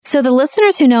So the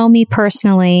listeners who know me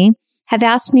personally have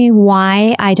asked me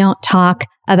why I don't talk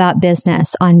about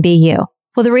business on BU.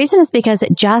 Well, the reason is because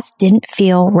it just didn't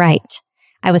feel right.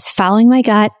 I was following my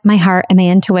gut, my heart, and my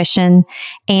intuition.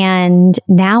 And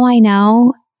now I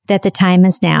know that the time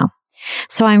is now.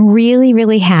 So I'm really,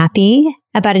 really happy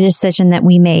about a decision that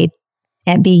we made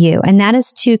at BU, and that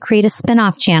is to create a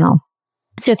spinoff channel.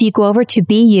 So if you go over to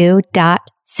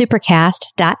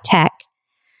bu.supercast.tech,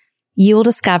 you will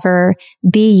discover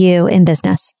BU in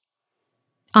business.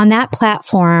 On that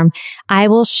platform, I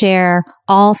will share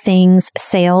all things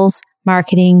sales,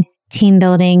 marketing, team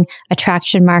building,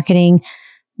 attraction marketing,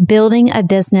 building a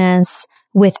business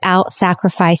without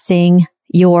sacrificing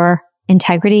your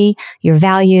integrity, your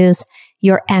values,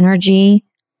 your energy,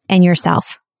 and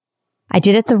yourself. I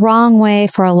did it the wrong way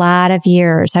for a lot of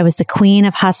years. I was the queen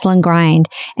of hustle and grind.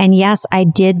 And yes, I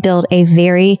did build a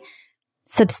very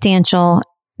substantial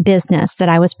business that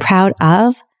I was proud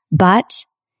of, but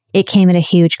it came at a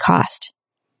huge cost.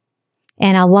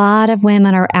 And a lot of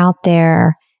women are out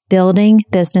there building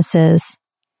businesses,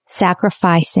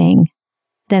 sacrificing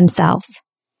themselves.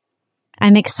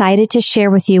 I'm excited to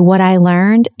share with you what I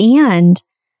learned and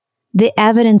the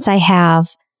evidence I have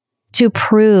to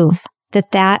prove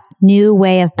that new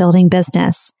way of building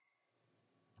business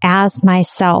as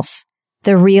myself,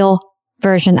 the real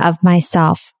version of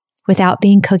myself, without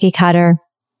being cookie cutter,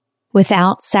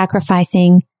 without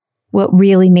sacrificing what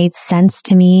really made sense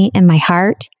to me in my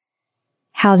heart,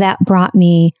 how that brought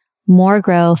me more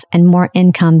growth and more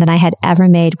income than I had ever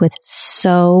made with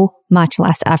so much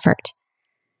less effort.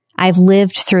 I've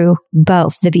lived through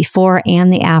both the before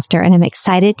and the after, and I'm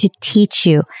excited to teach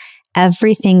you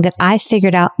everything that I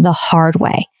figured out the hard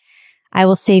way. I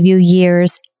will save you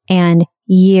years and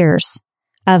years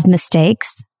of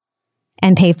mistakes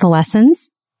and painful lessons.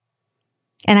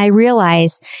 And I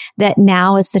realize that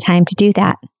now is the time to do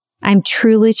that. I'm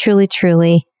truly, truly,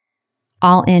 truly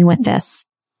all in with this.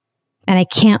 And I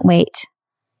can't wait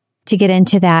to get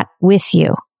into that with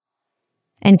you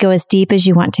and go as deep as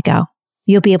you want to go.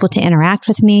 You'll be able to interact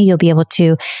with me. You'll be able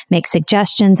to make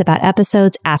suggestions about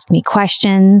episodes, ask me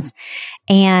questions.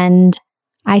 And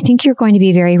I think you're going to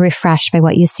be very refreshed by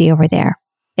what you see over there.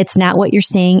 It's not what you're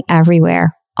seeing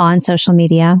everywhere on social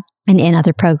media and in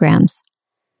other programs.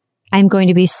 I'm going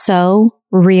to be so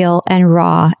real and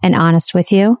raw and honest with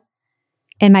you.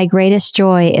 And my greatest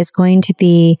joy is going to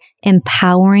be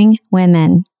empowering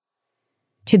women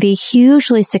to be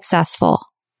hugely successful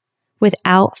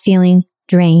without feeling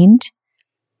drained,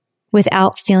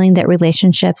 without feeling that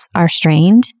relationships are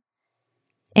strained,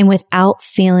 and without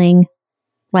feeling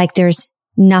like there's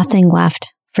nothing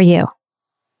left for you.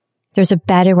 There's a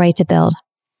better way to build,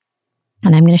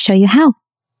 and I'm going to show you how.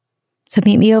 So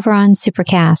meet me over on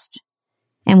Supercast,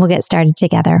 and we'll get started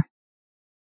together.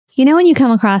 You know, when you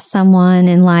come across someone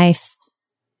in life,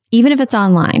 even if it's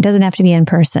online, it doesn't have to be in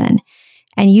person,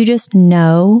 and you just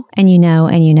know, and you know,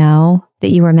 and you know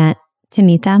that you were meant to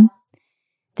meet them,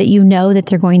 that you know that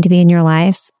they're going to be in your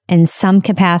life in some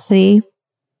capacity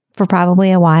for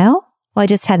probably a while. Well, I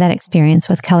just had that experience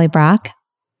with Kelly Brock,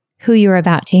 who you're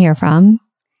about to hear from.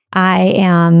 I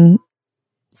am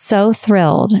so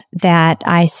thrilled that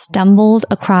I stumbled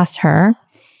across her.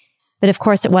 But of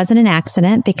course, it wasn't an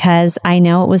accident because I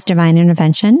know it was divine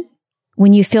intervention.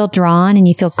 When you feel drawn and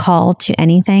you feel called to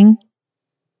anything,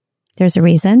 there's a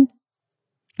reason.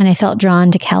 And I felt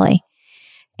drawn to Kelly.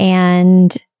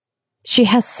 And she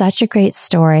has such a great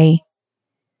story.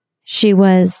 She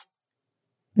was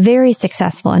very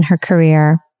successful in her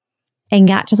career and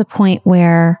got to the point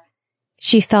where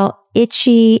she felt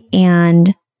itchy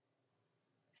and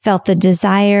felt the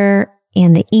desire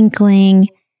and the inkling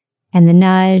and the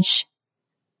nudge.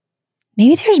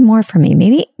 Maybe there's more for me.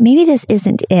 Maybe this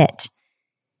isn't it.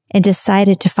 And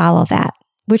decided to follow that,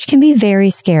 which can be very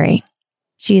scary.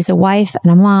 She's a wife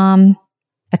and a mom,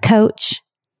 a coach,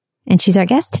 and she's our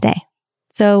guest today.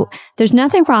 So there's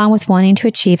nothing wrong with wanting to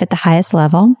achieve at the highest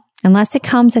level unless it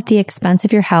comes at the expense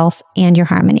of your health and your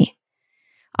harmony.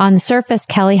 On the surface,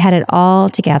 Kelly had it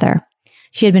all together.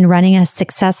 She had been running a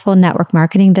successful network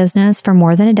marketing business for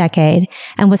more than a decade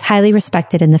and was highly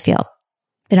respected in the field.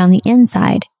 But on the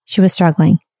inside, she was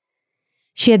struggling.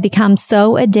 She had become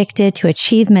so addicted to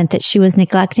achievement that she was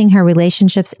neglecting her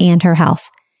relationships and her health.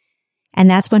 And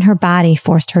that's when her body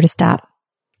forced her to stop.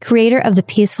 Creator of the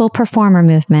Peaceful Performer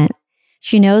movement,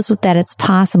 she knows that it's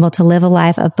possible to live a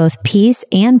life of both peace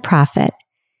and profit,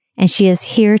 and she is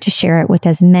here to share it with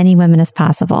as many women as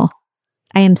possible.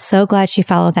 I am so glad she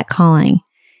followed that calling,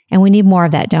 and we need more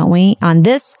of that, don't we? On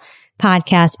this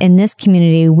podcast, in this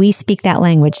community, we speak that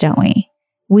language, don't we?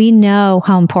 We know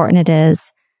how important it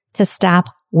is to stop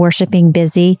worshiping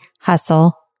busy,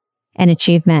 hustle, and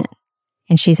achievement.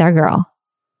 And she's our girl.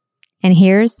 And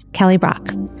here's Kelly Brock.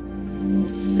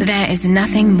 There is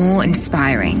nothing more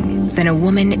inspiring than a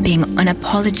woman being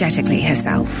unapologetically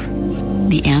herself.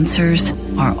 The answers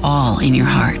are all in your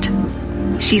heart.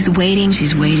 She's waiting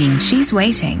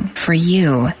for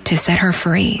you to set her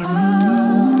free.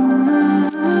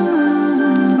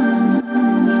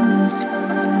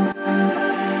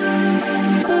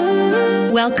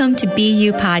 Welcome to Be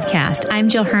You Podcast. I'm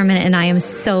Jill Herman, and I am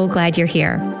so glad you're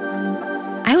here.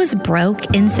 I was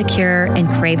broke, insecure, and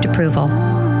craved approval.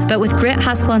 But with grit,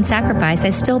 hustle, and sacrifice,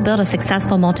 I still built a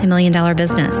successful multi-million-dollar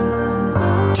business.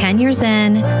 10 years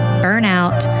in,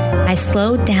 burnout, I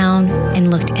slowed down and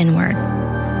looked inward.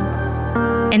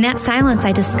 In that silence,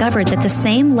 I discovered that the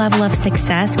same level of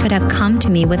success could have come to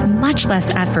me with much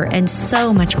less effort and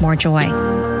so much more joy.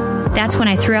 That's when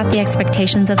I threw out the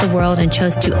expectations of the world and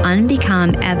chose to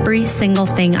unbecome every single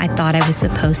thing I thought I was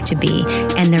supposed to be.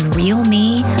 And the real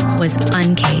me was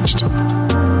uncaged.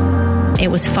 It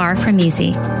was far from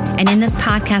easy. And in this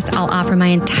podcast, I'll offer my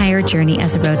entire journey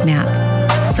as a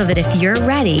roadmap so that if you're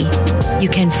ready, you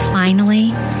can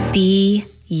finally be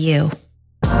you.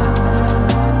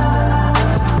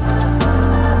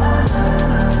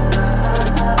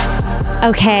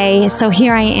 Okay, so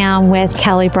here I am with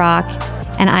Kelly Brock,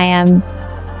 and I am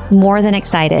more than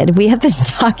excited. We have been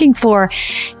talking for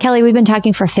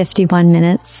 51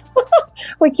 minutes.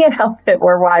 We can't help it.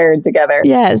 We're wired together.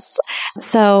 Yes.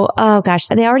 So, oh gosh,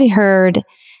 they already heard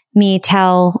me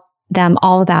tell them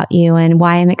all about you and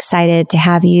why I'm excited to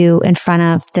have you in front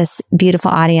of this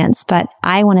beautiful audience. But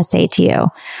I want to say to you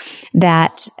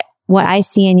that what I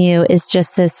see in you is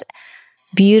just this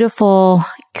beautiful,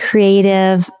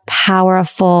 creative,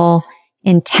 powerful,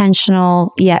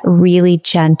 intentional, yet really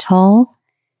gentle,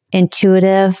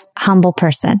 intuitive, humble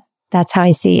person. That's how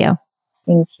I see you.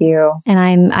 Thank you.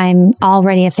 And I'm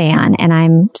already a fan, and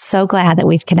I'm so glad that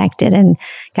we've connected and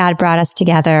God brought us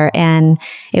together, and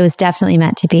it was definitely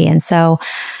meant to be. And so,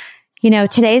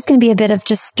 today is going to be a bit of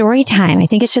just story time. I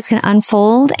think it's just going to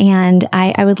unfold, and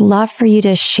I would love for you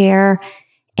to share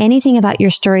anything about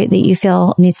your story that you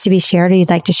feel needs to be shared or you'd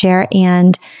like to share.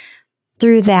 And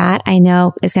through that, I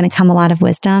know is going to come a lot of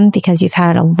wisdom because you've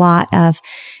had a lot of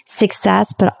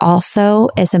success, but also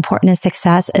as important as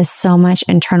success is so much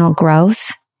internal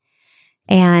growth.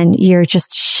 And you're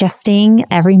just shifting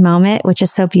every moment, which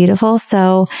is so beautiful.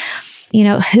 So,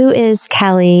 who is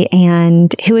Kelly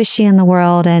and who is she in the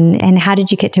world, and how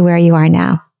did you get to where you are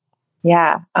now?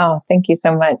 Yeah. Oh, thank you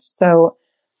so much. So,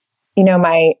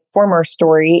 my former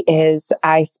story is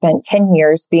I spent 10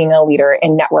 years being a leader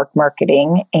in network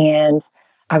marketing, and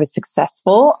I was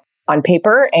successful on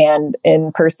paper and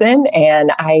in person.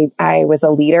 And I was a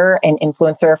leader and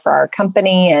influencer for our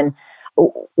company. And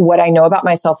what I know about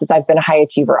myself is I've been a high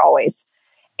achiever always.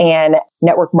 And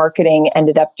network marketing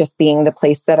ended up just being the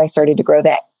place that I started to grow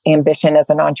that ambition as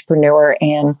an entrepreneur.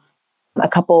 And a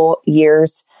couple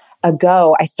years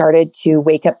ago, I started to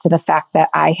wake up to the fact that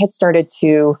I had started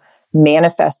to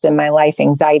manifest in my life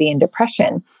anxiety and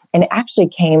depression. And it actually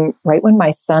came right when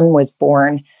my son was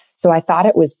born. So I thought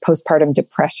it was postpartum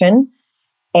depression.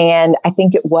 And I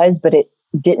think it was, but it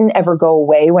didn't ever go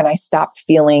away when I stopped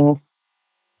feeling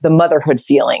the motherhood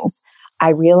feelings.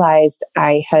 I realized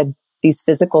I had these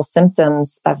physical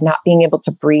symptoms of not being able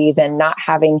to breathe and not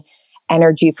having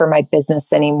energy for my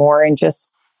business anymore, and just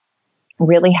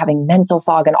really having mental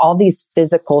fog and all these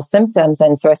physical symptoms.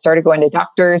 And so I started going to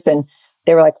doctors, and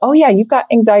they were like, "Oh yeah, you've got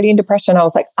anxiety and depression." I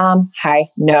was like, hi,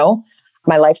 no,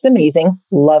 my life's amazing.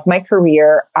 Love my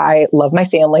career. I love my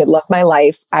family, love my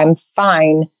life. I'm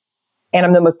fine. And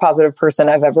I'm the most positive person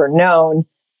I've ever known.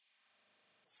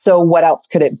 So what else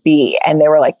could it be? And they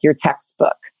were like, "Your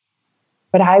textbook."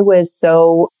 But I was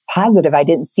so positive. I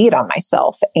didn't see it on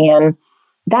myself. And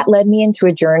that led me into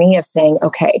a journey of saying,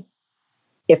 okay,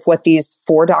 if what these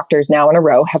 4 doctors now in a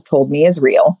row have told me is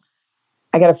real,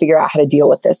 I got to figure out how to deal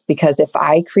with this, because if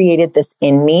I created this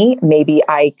in me, maybe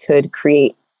I could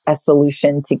create a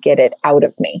solution to get it out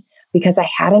of me, because I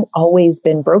hadn't always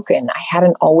been broken. I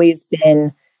hadn't always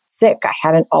been sick. I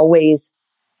hadn't always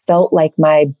felt like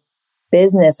my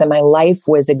business and my life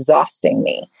was exhausting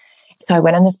me. So I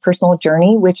went on this personal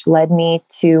journey, which led me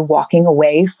to walking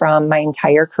away from my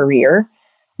entire career,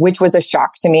 which was a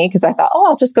shock to me because I thought, oh,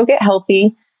 I'll just go get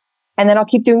healthy and then I'll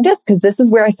keep doing this because this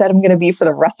is where I said I'm going to be for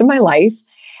the rest of my life.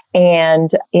 And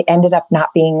it ended up not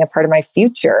being a part of my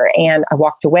future. And I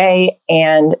walked away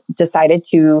and decided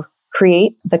to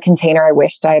create the container I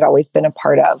wished I had always been a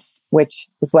part of, which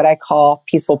is what I call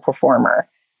peaceful performer.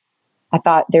 I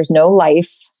thought there's no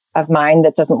life of mine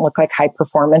that doesn't look like high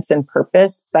performance and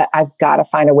purpose, but I've got to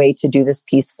find a way to do this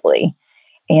peacefully.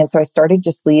 And so I started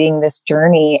just leading this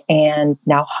journey, and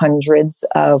now hundreds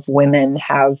of women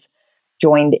have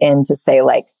joined in to say,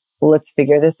 like, let's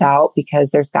figure this out,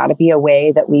 because there's got to be a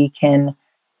way that we can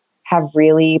have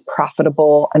really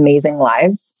profitable, amazing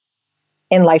lives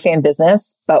in life and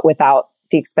business, but without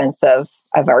the expense of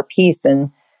our peace.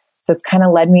 And so it's kind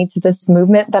of led me to this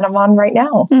movement that I'm on right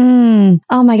now.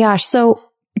 Oh my gosh. So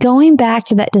going back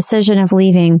to that decision of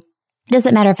leaving, it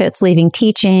doesn't matter if it's leaving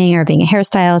teaching or being a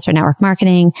hairstylist or network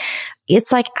marketing.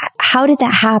 It's like, how did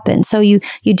that happen? So you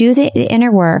do the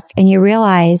inner work and you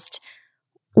realized,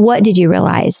 what did you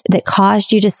realize that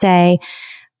caused you to say,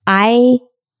 I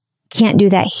can't do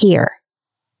that here?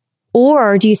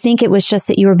 Or do you think it was just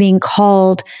that you were being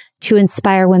called to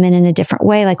inspire women in a different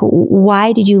way? Like,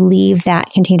 why did you leave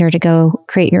that container to go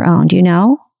create your own? Do you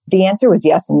know? The answer was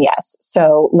yes and yes.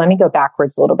 So let me go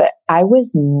backwards a little bit. I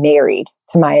was married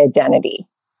to my identity.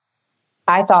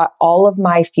 I thought all of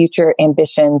my future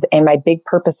ambitions and my big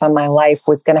purpose on my life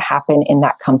was going to happen in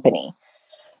that company.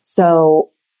 So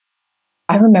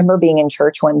I remember being in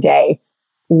church one day,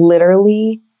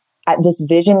 literally this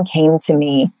vision came to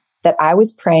me that I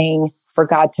was praying for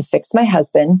God to fix my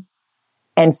husband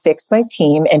and fix my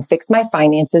team and fix my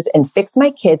finances and fix my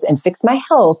kids and fix my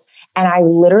health. And I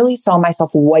literally saw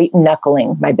myself white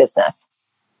knuckling my business.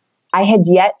 I had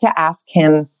yet to ask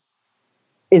him,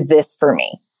 is this for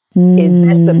me? Is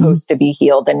this supposed to be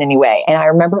healed in any way? And I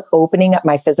remember opening up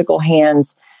my physical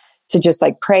hands to just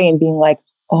like pray and being like,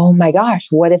 oh my gosh,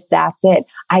 what if that's it?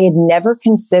 I had never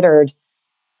considered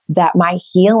that my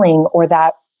healing or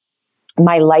that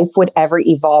my life would ever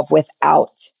evolve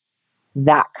without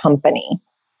that company,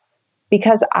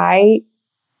 because I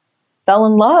fell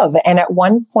in love. And at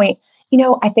one point,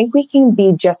 I think we can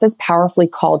be just as powerfully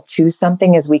called to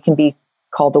something as we can be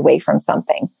called away from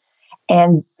something.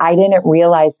 And I didn't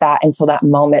realize that until that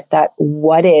moment, that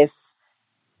what if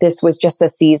this was just a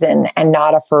season and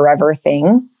not a forever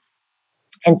thing?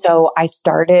 And so I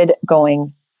started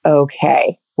going,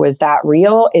 okay, was that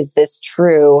real? Is this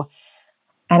true?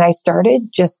 And I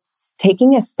started just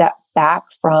taking a step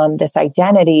back from this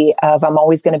identity of I'm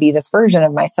always going to be this version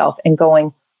of myself and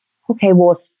going, okay,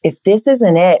 well, if this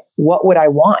isn't it, what would I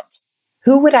want?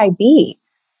 Who would I be?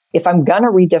 If I'm going to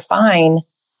redefine,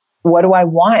 what do I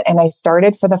want? And I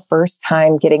started for the first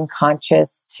time getting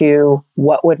conscious to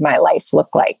what would my life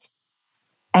look like?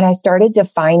 And I started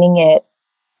defining it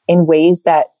in ways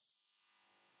that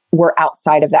were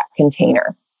outside of that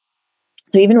container.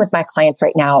 So even with my clients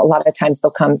right now, a lot of times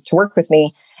they'll come to work with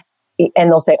me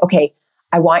and they'll say, okay,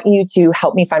 I want you to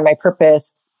help me find my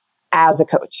purpose as a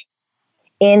coach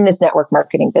in this network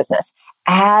marketing business,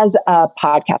 as a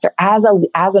podcaster, as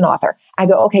an author. I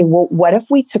go, okay, well, what if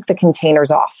we took the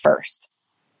containers off first?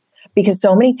 Because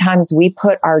so many times we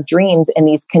put our dreams in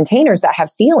these containers that have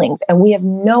ceilings and we have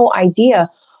no idea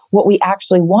what we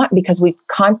actually want because we've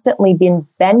constantly been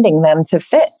bending them to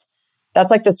fit.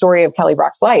 That's like the story of Kelly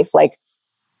Brock's life. Like,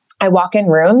 I walk in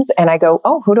rooms and I go,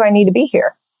 oh, who do I need to be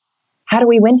here? How do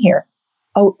we win here?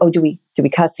 Oh, do we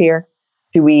cuss here?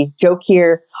 Do we joke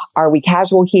here? Are we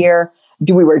casual here?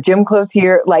 Do we wear gym clothes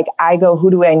here? Like, I go, who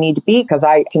do I need to be? Because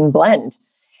I can blend.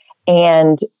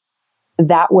 And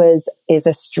that is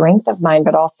a strength of mine,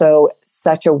 but also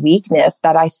such a weakness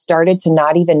that I started to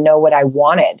not even know what I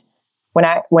wanted. When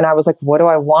I was like, what do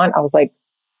I want? I was like,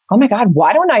 oh my God,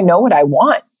 why don't I know what I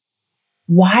want?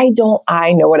 Why don't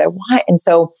I know what I want? And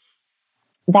so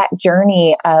that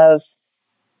journey of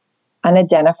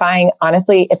unidentifying,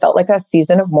 honestly, it felt like a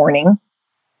season of mourning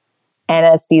and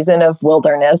a season of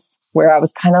wilderness where I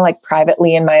was kind of like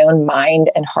privately in my own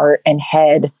mind and heart and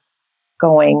head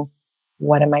going,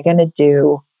 what am I going to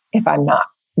do if I'm not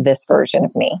this version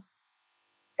of me?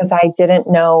 Because I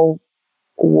didn't know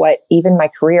what even my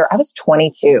career, I was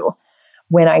 22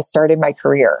 when I started my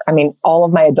career. I mean, all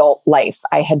of my adult life,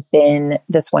 I had been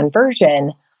this one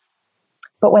version.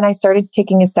 But when I started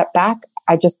taking a step back,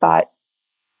 I just thought,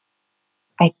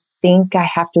 I think I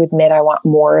have to admit I want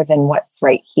more than what's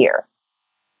right here.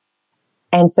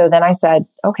 And so then I said,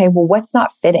 okay, well, what's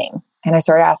not fitting? And I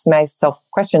started asking myself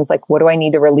questions like, what do I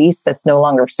need to release that's no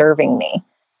longer serving me?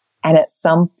 And at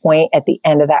some point at the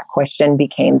end of that question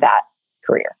became that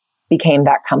career, became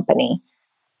that company.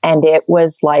 And it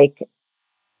was like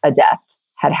a death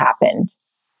had happened,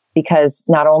 because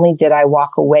not only did I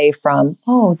walk away from,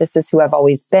 oh, this is who I've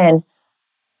always been,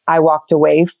 I walked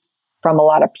away from a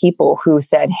lot of people who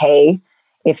said, hey,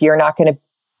 if you're not going to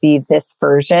be this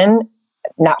version,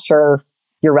 not sure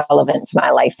you're relevant to my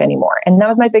life anymore. And that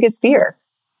was my biggest fear.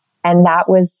 And that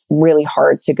was really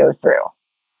hard to go through.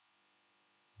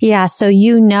 Yeah. So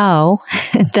you know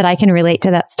that I can relate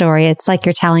to that story. It's like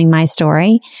you're telling my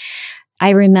story. I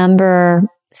remember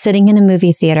sitting in a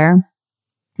movie theater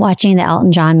watching the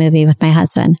Elton John movie with my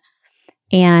husband.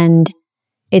 And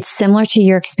it's similar to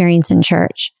your experience in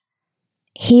church.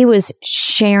 He was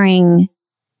sharing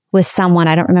with someone,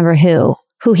 I don't remember who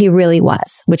he really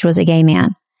was, which was a gay man.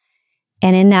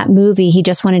 And in that movie, he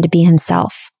just wanted to be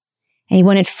himself and he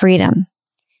wanted freedom.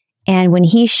 And when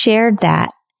he shared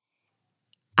that,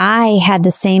 I had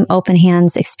the same open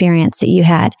hands experience that you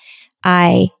had.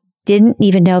 I didn't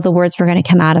even know the words were going to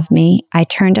come out of me. I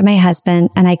turned to my husband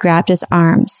and I grabbed his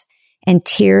arms and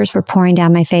tears were pouring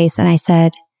down my face. And I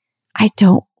said, I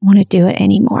don't want to do it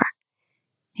anymore.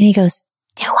 And he goes,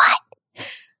 do what?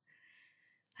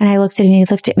 And I looked at him and he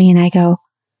looked at me and I go,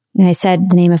 and I said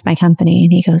the name of my company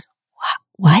and he goes,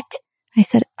 what? I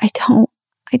said, I don't.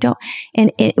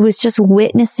 And it was just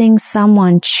witnessing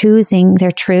someone choosing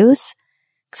their truth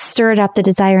stirred up the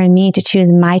desire in me to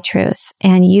choose my truth.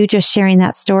 And you just sharing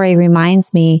that story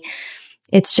reminds me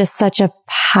it's just such a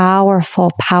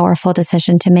powerful, powerful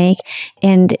decision to make.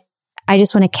 And I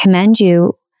just want to commend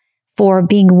you for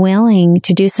being willing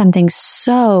to do something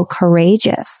so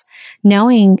courageous,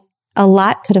 knowing a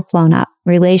lot could have blown up,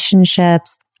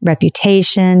 relationships,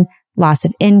 reputation, loss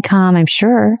of income, I'm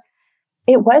sure.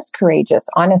 It was courageous,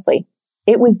 honestly.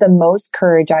 It was the most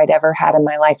courage I'd ever had in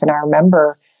my life. And I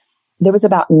remember there was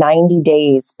about 90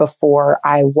 days before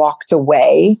I walked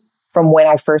away from when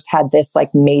I first had this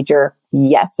like major,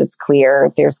 yes, it's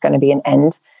clear there's going to be an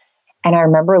end. And I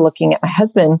remember looking at my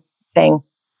husband saying,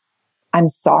 I'm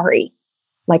sorry.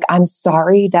 Like, I'm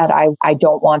sorry that I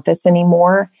don't want this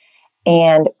anymore.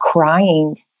 And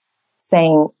crying,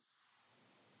 saying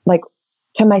like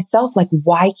to myself, like,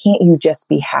 why can't you just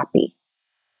be happy?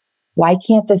 Why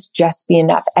can't this just be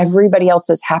enough? Everybody else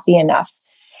is happy enough.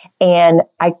 And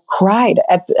I cried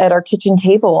at our kitchen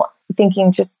table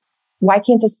thinking, just why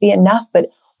can't this be enough? But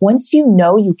once you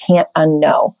know, you can't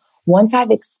unknow. Once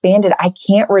I've expanded, I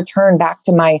can't return back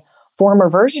to my former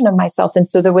version of myself. And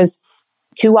so there was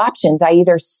two options. I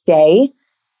either stay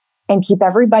and keep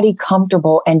everybody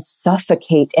comfortable and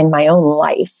suffocate in my own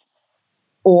life,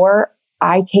 or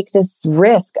I take this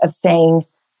risk of saying,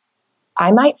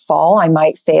 I might fall, I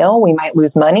might fail, we might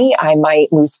lose money, I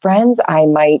might lose friends, I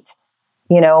might,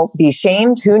 be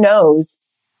shamed, who knows?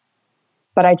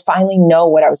 But I'd finally know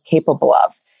what I was capable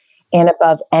of. And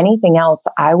above anything else,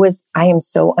 I am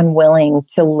so unwilling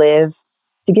to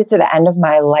get to the end of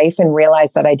my life and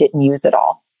realize that I didn't use it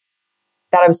all,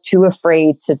 that I was too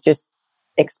afraid to just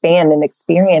expand and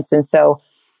experience. And so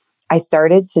I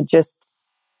started to just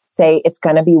say, it's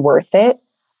going to be worth it.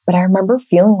 But I remember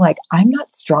feeling like I'm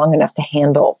not strong enough to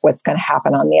handle what's going to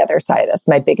happen on the other side of this,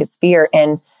 my biggest fear.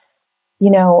 And,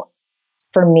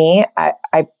 for me,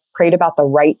 I prayed about the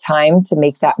right time to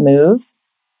make that move.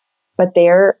 But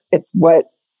it's what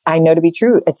I know to be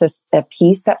true. It's a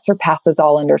peace that surpasses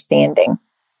all understanding.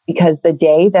 Because the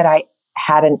day that I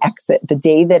had an exit, the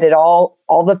day that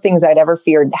all the things I'd ever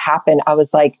feared happened, I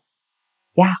was like,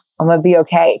 yeah, I'm going to be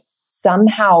okay.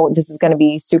 Somehow this is going to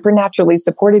be supernaturally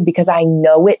supported because I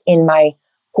know it in my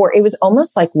core. It was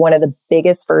almost like one of the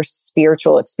biggest first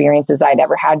spiritual experiences I'd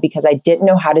ever had because I didn't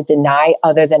know how to deny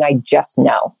other than I just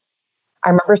know. I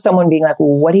remember someone being like, well,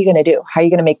 what are you going to do? How are you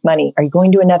going to make money? Are you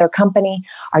going to another company?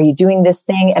 Are you doing this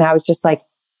thing? And I was just like,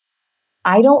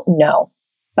 I don't know,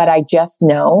 but I just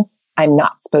know I'm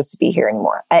not supposed to be here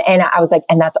anymore. And I was like,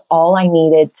 and that's all I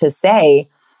needed to say.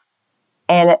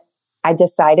 And I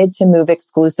decided to move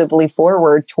exclusively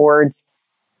forward towards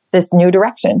this new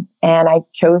direction. And I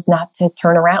chose not to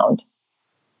turn around.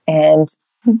 And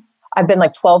I've been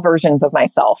like 12 versions of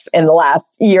myself in the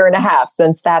last year and a half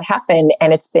since that happened.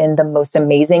 And it's been the most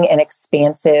amazing and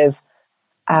expansive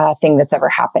thing that's ever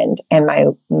happened. And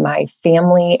my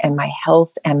family and my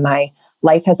health and my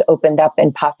life has opened up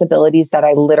in possibilities that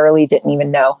I literally didn't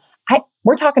even know.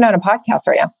 We're talking on a podcast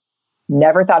right now.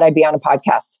 Never thought I'd be on a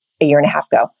podcast a year and a half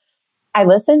ago. I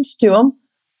listened to them.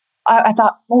 I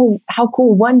thought, oh, how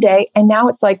cool one day. And now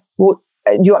it's like, well,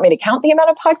 do you want me to count the amount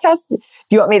of podcasts? Do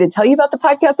you want me to tell you about the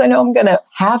podcast I know I'm going to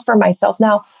have for myself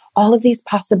now? All of these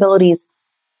possibilities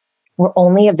were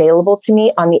only available to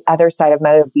me on the other side of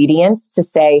my obedience to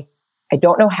say, I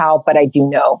don't know how, but I do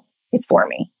know it's for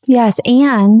me. Yes.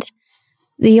 And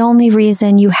the only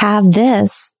reason you have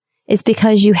this is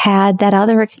because you had that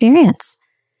other experience,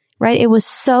 right? It was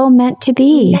so meant to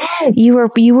be. Yes. You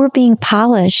were being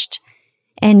polished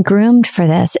and groomed for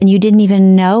this and you didn't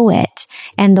even know it.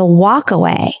 And the walk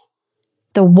away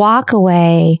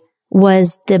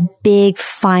was the big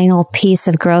final piece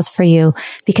of growth for you.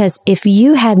 Because if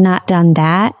you had not done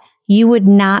that, you would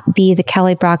not be the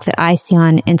Kelly Brock that I see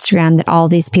on Instagram that all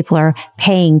these people are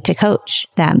paying to coach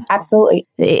them. Absolutely.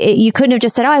 You couldn't have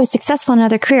just said, oh, I was successful in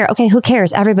another career. Okay, who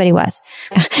cares? Everybody was.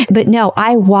 But no,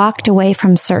 I walked away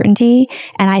from certainty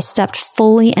and I stepped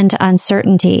fully into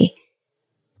uncertainty.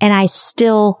 And I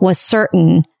still was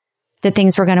certain that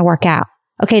things were going to work out.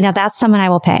 Okay, now that's someone I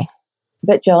will pay.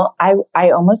 But Jill,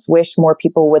 I almost wish more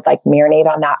people would like marinate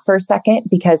on that for a second,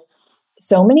 because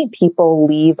so many people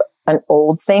leave an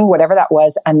old thing, whatever that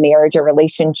was, a marriage, a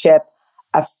relationship,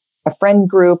 a friend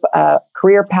group, a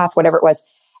career path, whatever it was.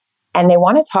 And they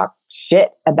want to talk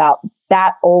shit about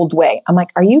that old way. I'm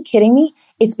like, are you kidding me?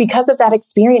 It's because of that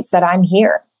experience that I'm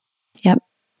here. Yep.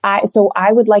 So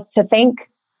I would like to thank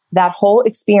that whole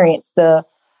experience, the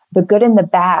good and the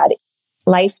bad.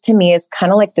 Life to me is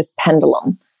kind of like this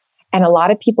pendulum. And a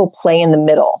lot of people play in the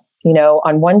middle. You know,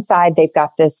 on one side, they've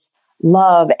got this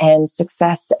love and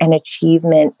success and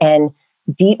achievement and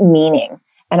deep meaning.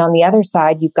 And on the other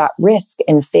side, you've got risk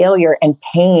and failure and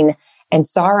pain and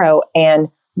sorrow. And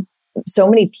so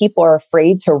many people are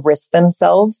afraid to risk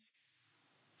themselves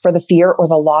for the fear or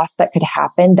the loss that could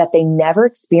happen, that they never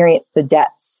experience the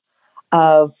depths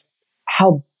of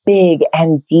how big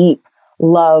and deep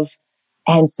love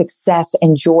and success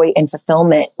and joy and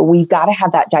fulfillment. We've got to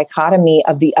have that dichotomy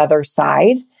of the other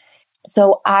side.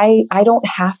 So I don't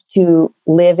have to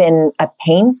live in a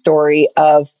pain story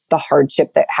of the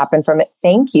hardship that happened from it.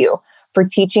 Thank you for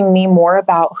teaching me more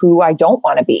about who I don't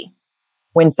want to be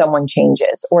when someone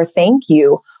changes. Or thank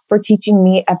you for teaching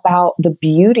me about the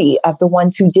beauty of the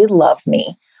ones who did love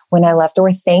me when I left.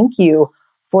 Or thank you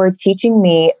for teaching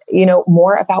me,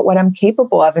 more about what I'm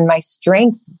capable of and my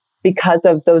strength because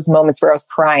of those moments where I was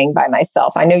crying by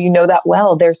myself. I know you know that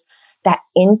well. There's that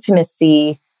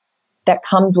intimacy that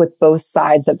comes with both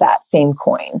sides of that same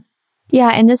coin.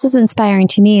 Yeah. And this is inspiring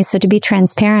to me. So to be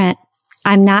transparent,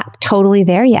 I'm not totally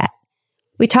there yet.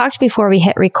 We talked before we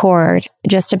hit record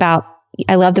just about,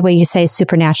 I love the way you say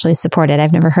supernaturally supported.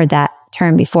 I've never heard that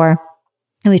term before.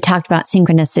 And we talked about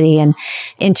synchronicity and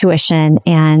intuition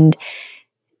and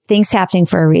things happening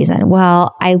for a reason.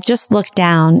 Well, I just looked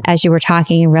down as you were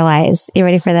talking and realized, you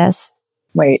ready for this?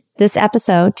 Wait. This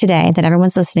episode today that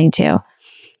everyone's listening to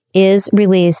is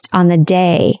released on the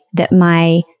day that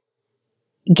my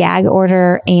gag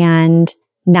order and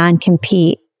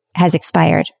non-compete has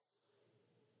expired.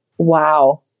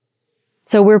 Wow.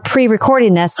 So we're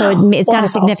pre-recording this, so it's not a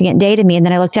significant day to me. And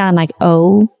then I look down, I'm like,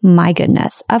 oh my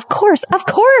goodness. Of course.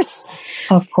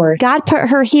 God put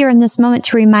her here in this moment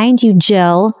to remind you,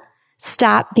 Jill,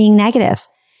 stop being negative.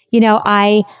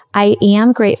 I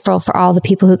am grateful for all the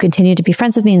people who continue to be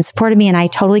friends with me and supported me. And I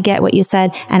totally get what you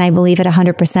said. And I believe it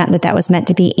 100% that was meant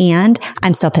to be. And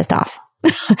I'm still pissed off.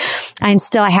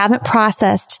 I haven't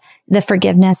processed the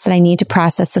forgiveness that I need to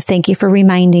process. So thank you for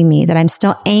reminding me that I'm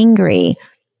still angry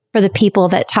for the people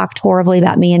that talked horribly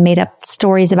about me and made up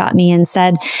stories about me and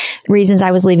said reasons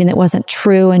I was leaving that wasn't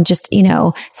true and just,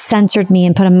 censored me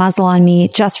and put a muzzle on me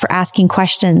just for asking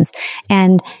questions.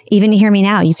 And even to hear me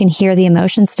now, you can hear the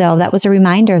emotion still. That was a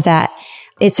reminder that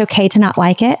it's okay to not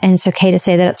like it and it's okay to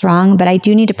say that it's wrong, but I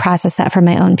do need to process that for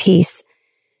my own peace,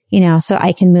 so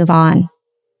I can move on.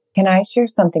 Can I share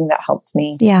something that helped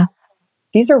me? Yeah.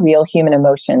 These are real human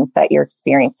emotions that you're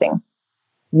experiencing.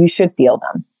 You should feel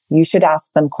them. You should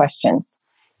ask them questions.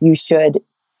 You should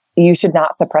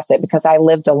not suppress it, because I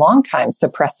lived a long time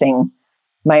suppressing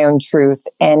my own truth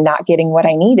and not getting what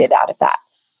I needed out of that.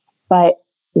 But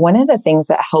one of the things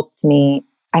that helped me,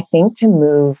 I think, to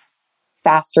move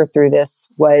faster through this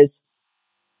was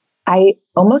I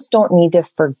almost don't need to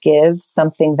forgive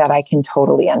something that I can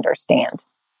totally understand.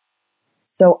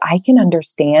 So I can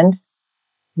understand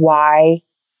why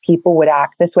people would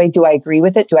act this way. Do I agree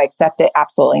with it? Do I accept it?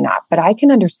 Absolutely not. But I can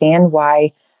understand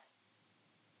why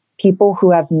people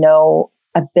who have no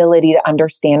ability to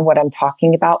understand what I'm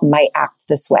talking about might act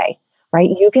this way, right?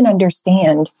 You can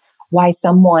understand why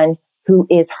someone who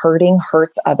is hurting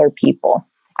hurts other people.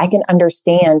 I can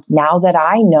understand now that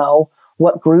I know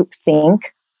what groupthink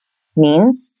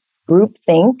means.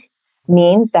 Groupthink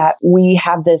means that we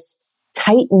have this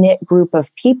tight-knit group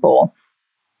of people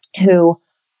who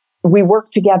we work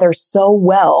together so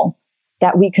well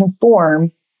that we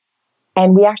conform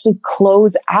and we actually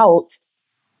close out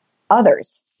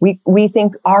others. We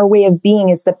think our way of being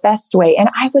is the best way. And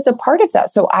I was a part of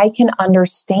that. So I can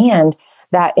understand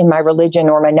that in my religion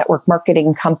or my network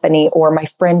marketing company or my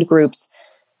friend groups.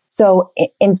 So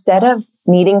instead of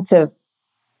needing to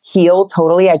heal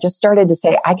totally, I just started to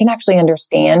say, I can actually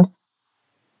understand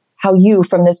how you,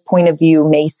 from this point of view,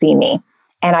 may see me.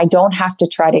 And I don't have to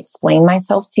try to explain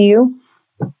myself to you.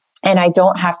 And I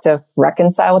don't have to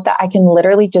reconcile with that. I can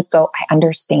literally just go, I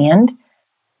understand,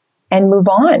 and move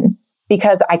on,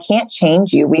 because I can't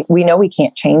change you. We know we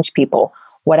can't change people.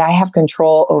 What I have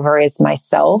control over is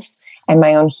myself and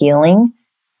my own healing.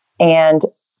 And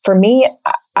for me,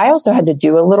 I also had to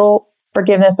do a little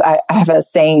forgiveness. I have a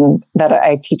saying that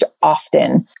I teach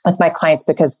often with my clients,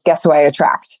 because guess who I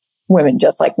attract? Women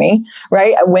just like me,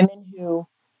 right? Women who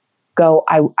go,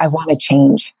 I want to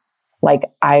change.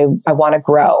 Like I want to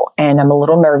grow, and I'm a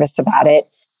little nervous about it.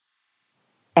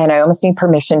 And I almost need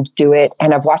permission to do it.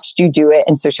 And I've watched you do it.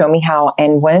 And so show me how.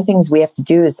 And one of the things we have to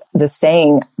do is, the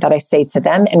saying that I say to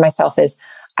them and myself is,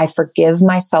 I forgive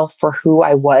myself for who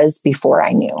I was before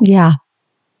I knew. Yeah.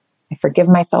 I forgive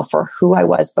myself for who I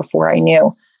was before I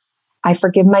knew. I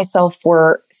forgive myself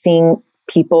for seeing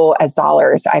people as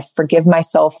dollars. I forgive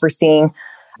myself for seeing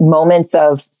moments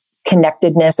of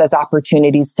connectedness as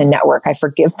opportunities to network. I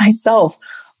forgive myself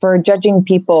for judging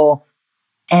people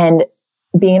and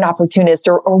being an opportunist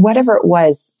or whatever it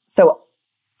was. So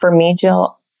for me,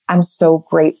 Jill, I'm so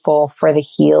grateful for the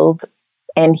healed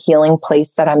and healing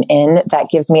place that I'm in, that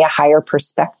gives me a higher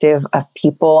perspective of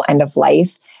people and of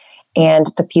life. And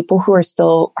the people who are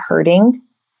still hurting,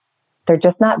 they're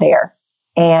just not there.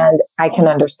 And I can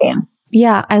understand.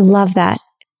 Yeah, I love that.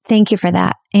 Thank you for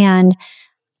that. And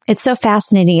it's so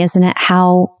fascinating, isn't it,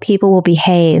 how people will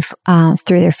behave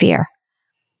through their fear.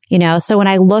 You know, so when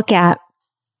I look at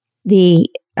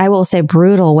I will say,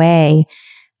 brutal way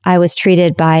I was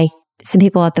treated by some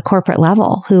people at the corporate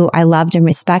level who I loved and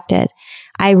respected,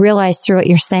 I realized through what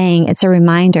you're saying, it's a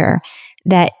reminder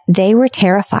that they were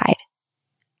terrified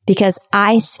because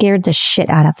I scared the shit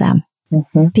out of them,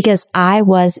 because I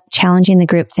was challenging the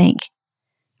groupthink.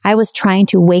 I was trying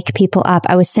to wake people up.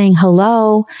 I was saying,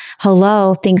 hello,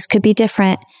 things could be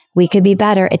different. We could be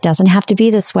better. It doesn't have to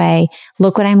be this way.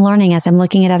 Look what I'm learning as I'm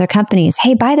looking at other companies.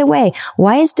 Hey, by the way,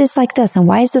 why is this like this? And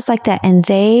why is this like that? And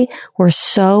they were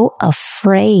so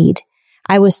afraid.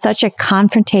 I was such a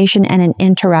confrontation and an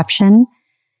interruption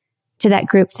to that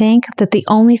groupthink that the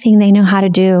only thing they knew how to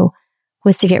do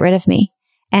was to get rid of me.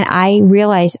 And I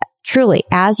realized, truly,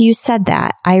 as you said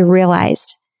that, I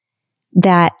realized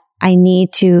that I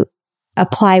need to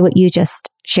apply what you just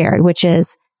shared, which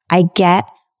is I get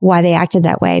why they acted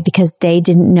that way, because they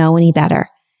didn't know any better.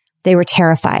 They were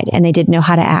terrified and they didn't know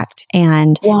how to act.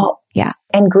 And yeah.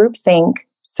 And groupthink.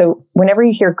 So whenever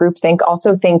you hear groupthink,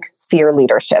 also think fear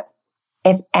leadership.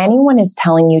 If anyone is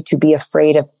telling you to be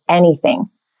afraid of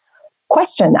anything,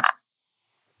 question that,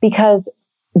 because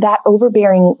that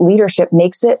overbearing leadership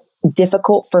makes it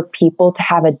difficult for people to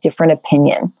have a different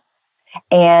opinion.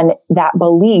 And that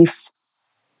belief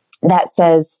that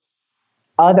says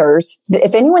others,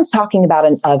 if anyone's talking about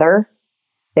an other,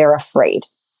 they're afraid.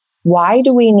 Why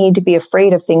do we need to be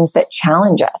afraid of things that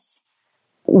challenge us?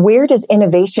 Where does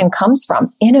innovation comes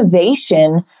from?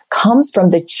 Innovation comes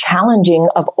from the challenging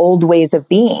of old ways of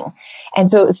being. And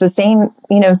so it's the same,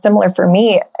 similar for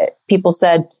me. People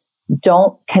said,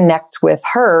 don't connect with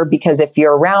her because if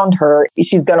you're around her,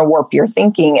 she's going to warp your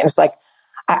thinking. And it's like,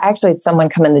 I actually had someone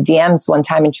come in the DMs one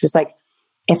time and she was like,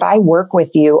 if I work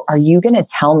with you, are you going to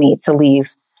tell me to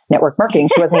leave network marketing?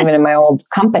 She wasn't even in my old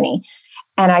company.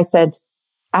 And I said,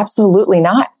 absolutely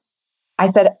not. I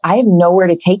said, I have nowhere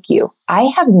to take you. I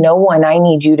have no one I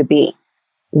need you to be.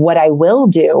 What I will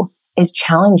do is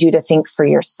challenge you to think for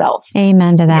yourself.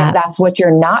 Amen to that. That's what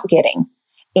you're not getting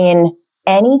in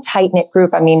any tight-knit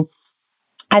group. I mean,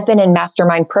 I've been in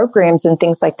mastermind programs and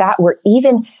things like that where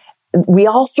even we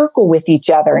all circle with each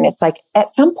other. And it's like,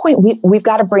 at some point we've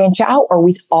got to branch out, or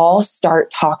we all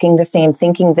start talking the same,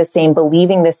 thinking the same,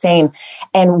 believing the same.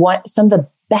 And what some of the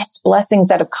best blessings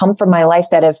that have come from my life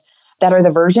that are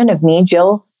the version of me,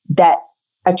 Jill, that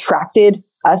attracted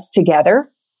us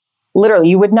together. Literally,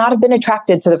 you would not have been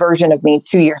attracted to the version of me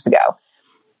 2 years ago.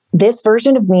 This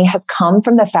version of me has come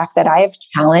from the fact that I have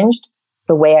challenged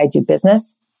the way I do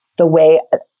business, the way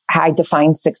I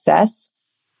define success,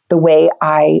 the way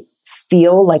I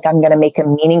feel like I'm going to make a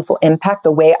meaningful impact,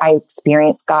 the way I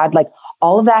experience God. Like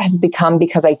all of that has become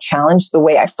because I challenged the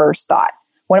way I first thought.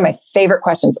 One of my favorite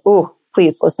questions. Ooh,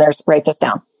 please, listeners, write this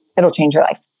down. It'll change your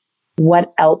life.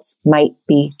 What else might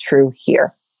be true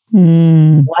here?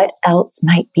 What else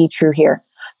might be true here?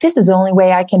 This is the only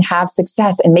way I can have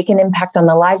success and make an impact on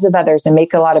the lives of others and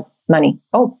make a lot of money.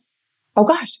 Oh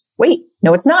gosh, wait,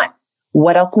 no, it's not.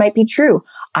 What else might be true?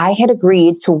 I had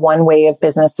agreed to one way of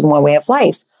business and one way of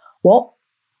life. Well,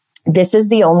 this is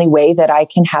the only way that I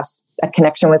can have a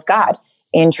connection with God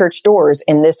in church doors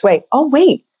in this way. Oh,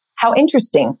 wait, how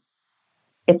interesting.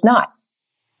 It's not.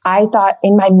 I thought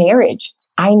in my marriage,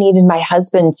 I needed my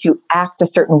husband to act a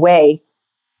certain way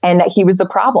and that he was the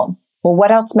problem. Well,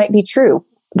 what else might be true?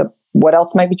 What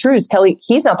else might be true is, Kelly,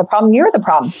 he's not the problem. You're the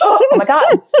problem. Oh my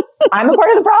God. I'm a part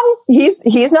of the problem.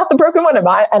 He's not the broken one.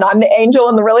 And I'm the angel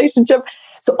in the relationship.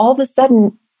 So all of a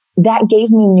sudden that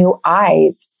gave me new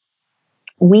eyes.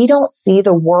 We don't see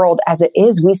the world as it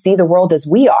is. We see the world as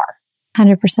we are.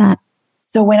 100%.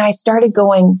 So when I started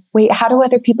going, wait, how do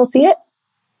other people see it?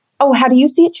 Oh, how do you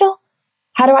see it, Jill?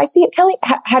 How do I see it, Kelly?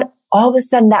 All of a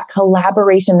sudden that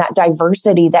collaboration, that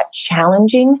diversity, that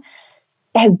challenging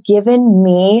has given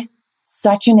me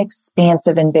such an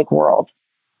expansive and big world.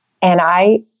 And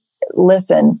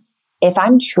listen, if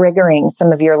I'm triggering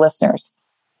some of your listeners,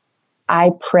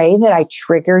 I pray that I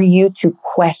trigger you to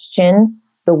question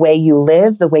the way you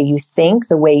live, the way you think,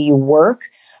 the way you work,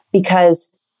 because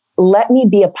let me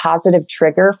be a positive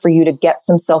trigger for you to get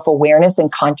some self-awareness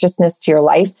and consciousness to your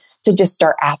life, to just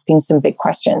start asking some big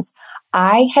questions.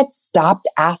 I had stopped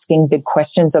asking big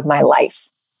questions of my life.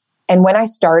 And when I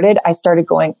started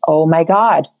going, oh my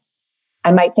God,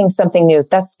 I might think something new.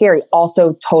 That's scary.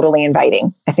 Also totally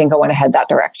inviting. I think I want to head that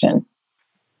direction.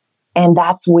 And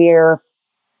that's where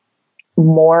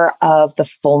more of the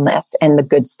fullness and the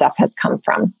good stuff has come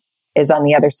from, is on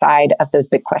the other side of those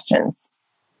big questions.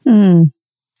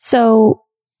 So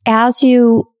as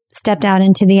you stepped out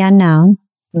into the unknown,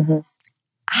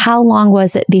 how long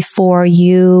was it before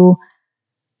you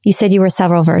said you were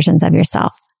several versions of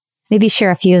yourself? Maybe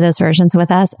share a few of those versions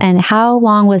with us. And how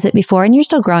long was it before, and you're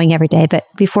still growing every day, but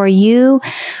before you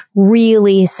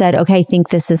really said, okay, I think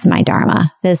this is my dharma.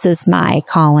 This is my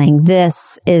calling.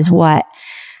 This is what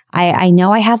I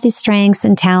know. I have these strengths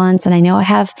and talents, and I know I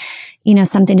have,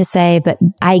 something to say, but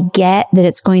I get that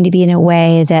it's going to be in a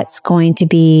way that's going to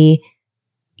be,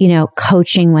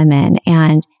 coaching women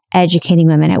and educating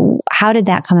women. How did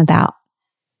that come about?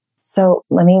 So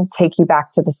let me take you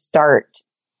back to the start.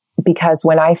 Because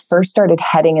when I first started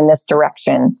heading in this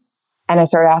direction, and I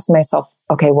started asking myself,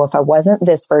 okay, well, if I wasn't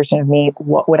this version of me,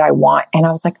 what would I want? And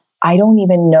I was like, I don't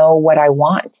even know what I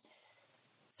want.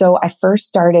 So I first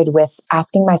started with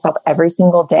asking myself every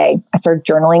single day. I started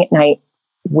journaling at night.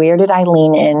 Where did I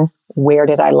lean in? Where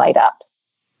did I light up?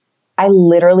 I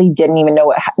literally didn't even know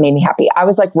what made me happy. I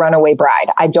was like runaway bride.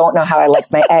 I don't know how I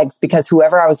liked my eggs, because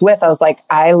whoever I was with, I was like,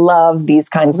 I love these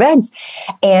kinds of eggs.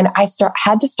 And I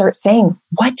had to start saying,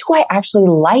 what do I actually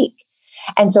like?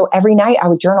 And so every night I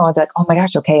would journal. I'd be like, oh my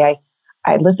gosh, okay,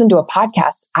 I listened to a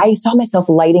podcast. I saw myself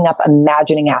lighting up,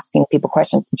 imagining asking people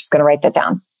questions. I'm just going to write that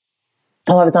down.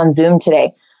 While I was on Zoom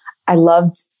today, I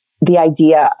loved the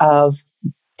idea of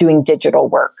doing digital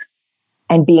work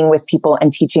and being with people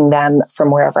and teaching them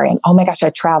from wherever I am. Oh my gosh,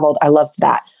 I traveled. I loved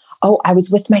that. Oh, I was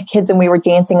with my kids and we were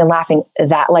dancing and laughing.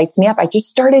 That lights me up. I just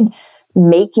started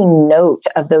making note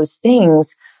of those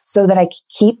things so that I could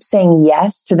keep saying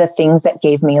yes to the things that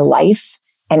gave me life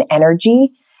and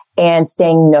energy, and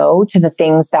saying no to the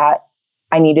things that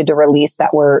I needed to release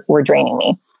that were draining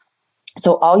me.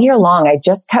 So all year long, I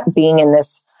just kept being in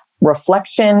this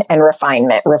reflection and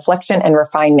refinement.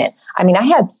 I mean, I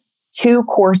had 2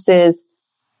 courses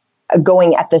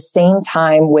going at the same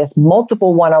time with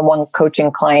multiple one-on-one coaching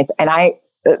clients. And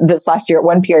this last year at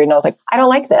one period, and I was like, I don't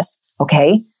like this.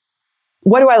 Okay.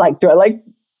 What do I like?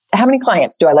 How many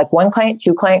clients? Do I like 1 client,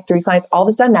 2 clients, 3 clients? All of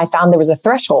a sudden I found there was a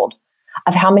threshold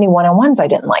of how many one-on-ones I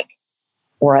didn't like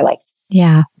or I liked.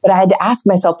 Yeah. But I had to ask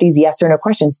myself these yes or no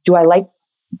questions. Do I like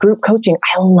group coaching?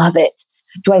 I love it.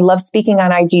 Do I love speaking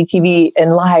on IGTV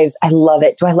and lives? I love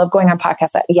it. Do I love going on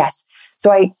podcasts? Yes.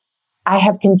 So I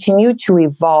have continued to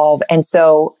evolve. And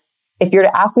so if you're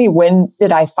to ask me, when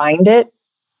did I find it?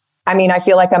 I mean, I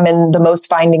feel like I'm in the most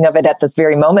finding of it at this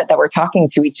very moment that we're talking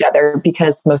to each other,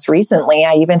 because most recently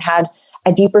I even had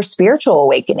a deeper spiritual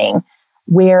awakening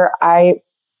where I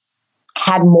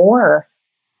had more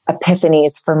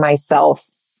epiphanies for myself,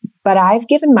 but I've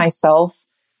given myself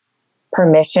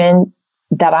permission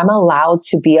that I'm allowed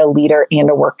to be a leader and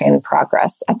a work in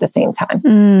progress at the same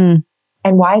time.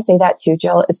 And why I say that too,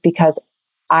 Jill, is because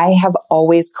I have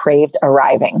always craved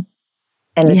arriving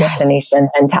and the destination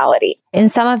mentality.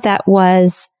 And some of that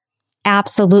was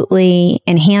absolutely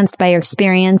enhanced by your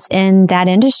experience in that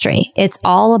industry. It's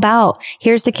all about,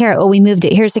 here's the carrot. Oh, we moved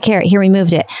it. Here's the carrot. Here we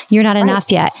moved it. You're not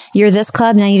enough yet. You're this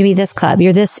club. Now you need to be this club.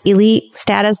 You're this elite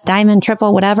status, diamond,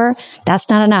 triple, whatever. That's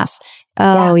not enough.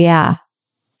 Oh yeah.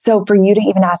 So for you to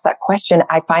even ask that question,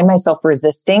 I find myself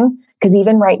resisting, because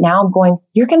even right now I'm going,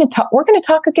 we're going to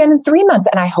talk again in 3 months.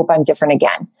 And I hope I'm different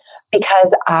again,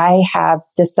 because I have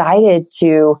decided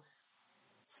to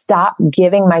stop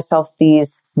giving myself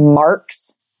these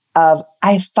marks of,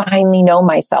 I finally know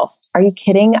myself. Are you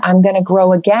kidding? I'm going to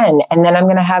grow again. And then I'm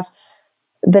going to have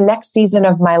the next season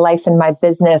of my life and my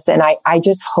business. And I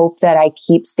just hope that I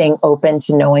keep staying open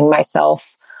to knowing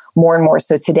myself more and more.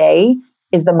 So today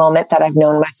is the moment that I've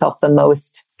known myself the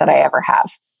most that I ever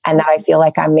have. And that I feel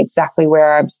like I'm exactly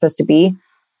where I'm supposed to be.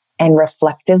 And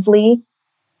reflectively,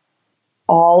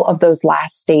 all of those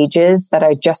last stages that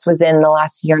I just was in the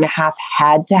last year and a half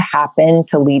had to happen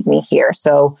to lead me here.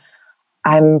 So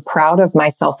I'm proud of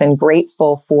myself and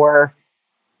grateful for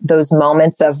those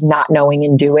moments of not knowing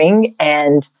and doing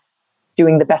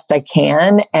the best I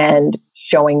can and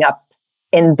showing up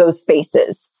in those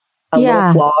spaces. A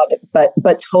little flawed,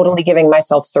 but totally giving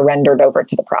myself surrendered over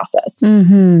to the process.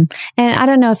 Mm-hmm. And I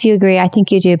don't know if you agree. I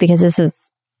think you do, because this is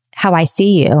how I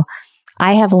see you.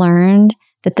 I have learned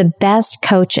that the best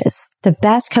coaches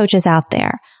out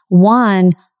there,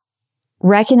 one,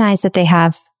 recognize that they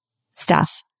have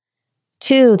stuff.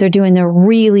 Two, they're doing the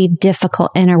really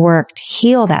difficult inner work to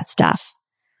heal that stuff.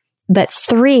 But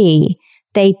three,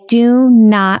 they do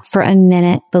not for a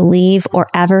minute believe or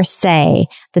ever say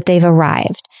that they've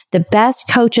arrived. The best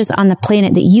coaches on the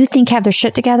planet that you think have their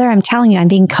shit together, I'm telling you, I'm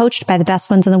being coached by the best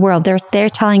ones in the world. They're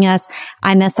telling us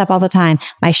I mess up all the time.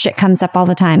 My shit comes up all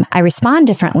the time. I respond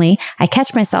differently. I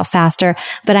catch myself faster,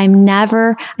 but I'm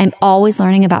always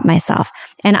learning about myself.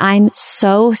 And I'm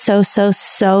so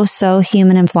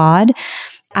human and flawed.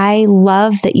 I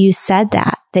love that you said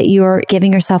that you're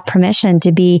giving yourself permission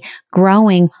to be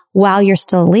growing while you're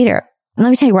still a leader. And let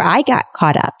me tell you where I got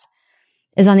caught up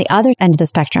is on the other end of the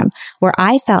spectrum, where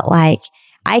I felt like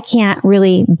I can't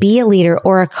really be a leader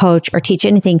or a coach or teach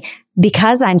anything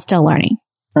because I'm still learning.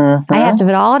 Mm-hmm. I have to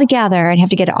put it all together and have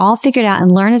to get it all figured out and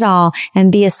learn it all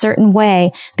and be a certain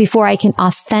way before I can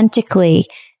authentically,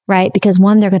 right? Because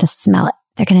one, they're going to smell it.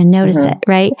 They're going to notice it,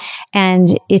 right?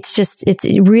 And it's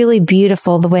really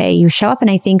beautiful the way you show up.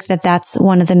 And I think that that's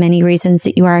one of the many reasons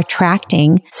that you are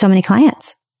attracting so many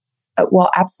clients.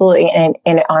 Well, absolutely. And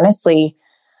it honestly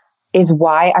is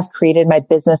why I've created my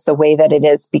business the way that it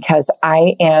is, because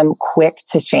I am quick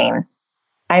to shame.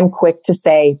 I'm quick to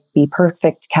say, be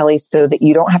perfect, Kelly, so that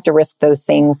you don't have to risk those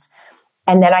things.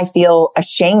 And then I feel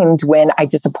ashamed when I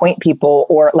disappoint people,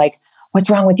 or like, what's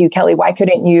wrong with you, Kelly? Why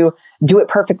couldn't you do it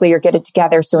perfectly or get it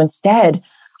together? So instead,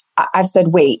 I've said,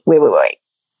 wait.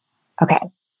 Okay,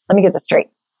 let me get this straight.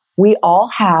 We all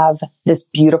have this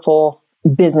beautiful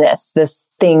business, this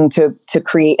thing to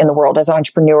create in the world as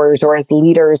entrepreneurs or as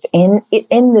leaders in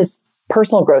this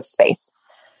personal growth space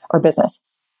or business.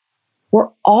 We're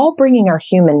all bringing our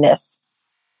humanness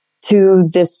to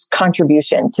this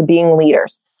contribution, to being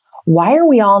leaders. Why are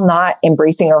we all not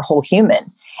embracing our whole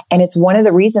human? And it's one of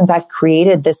the reasons I've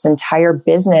created this entire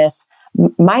business,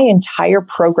 my entire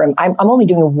program. I'm only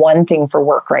doing one thing for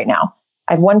work right now.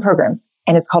 I have one program,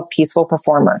 and it's called Peaceful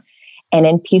Performer. And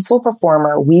in Peaceful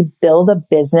Performer, we build a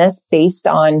business based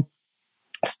on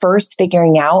first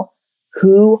figuring out,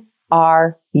 who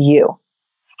are you?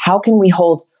 How can we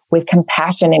hold with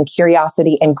compassion and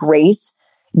curiosity and grace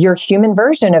your human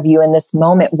version of you in this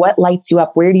moment? What lights you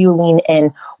up? Where do you lean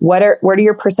in? What are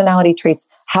your personality traits?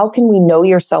 How can we know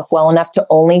yourself well enough to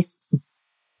only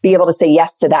be able to say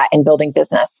yes to that in building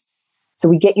business? So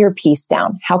we get your piece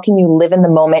down. How can you live in the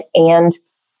moment and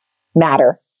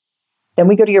matter? Then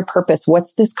we go to your purpose.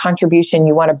 What's this contribution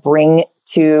you want to bring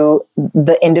to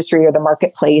the industry or the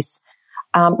marketplace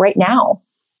right now?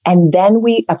 And then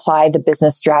we apply the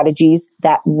business strategies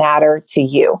that matter to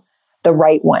you, the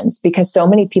right ones, because so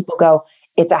many people go,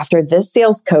 it's after this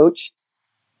sales coach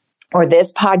or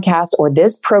this podcast or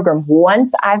this program.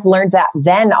 Once I've learned that,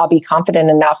 then I'll be confident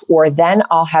enough, or then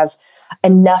I'll have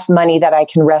enough money that I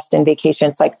can rest in vacation.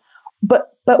 It's like, but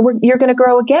you're going to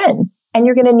grow again, and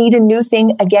you're going to need a new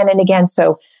thing again and again.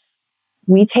 So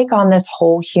we take on this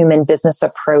whole human business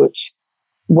approach.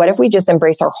 What if we just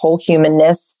embrace our whole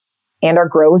humanness and our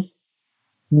growth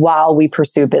while we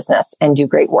pursue business and do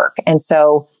great work? And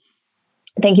so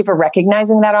thank you for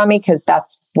recognizing that on me, because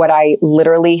that's what I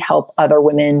literally help other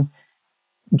women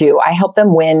do. I help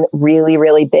them win really,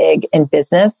 really big in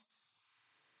business,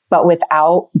 but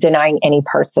without denying any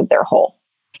parts of their whole.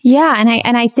 Yeah.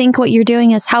 And I think what you're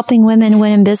doing is helping women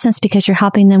win in business because you're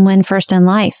helping them win first in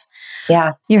life.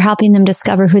 Yeah. You're helping them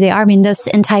discover who they are. I mean, this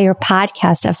entire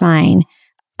podcast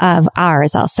of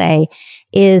ours, I'll say,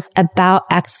 is about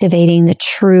excavating the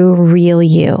true, real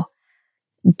you,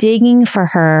 digging for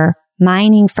her,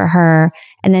 mining for her,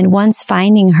 and then once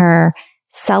finding her,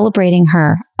 celebrating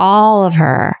her, all of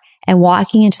her, and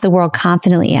walking into the world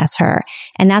confidently as her.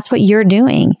 And that's what you're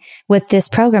doing with this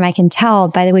program. I can tell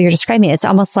by the way you're describing it. It's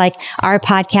almost like our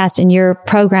podcast and your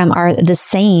program are the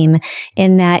same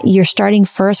in that you're starting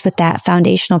first with that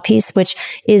foundational piece, which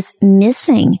is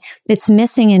missing. It's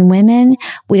missing in women.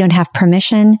 We don't have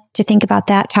permission to think about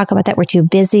that, talk about that. We're too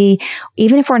busy.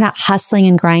 Even if we're not hustling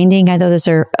and grinding, I know those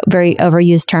are very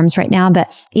overused terms right now,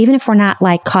 but even if we're not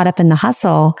like caught up in the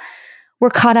hustle, we're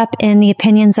caught up in the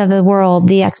opinions of the world,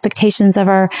 the expectations of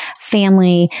our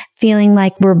family, feeling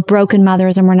like we're broken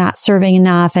mothers and we're not serving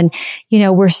enough. And,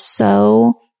 we're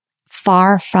so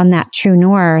far from that true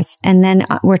north. And then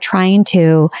we're trying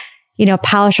to,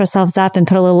 polish ourselves up and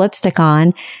put a little lipstick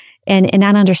on and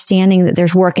not understanding that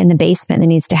there's work in the basement that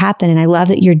needs to happen. And I love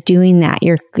that you're doing that.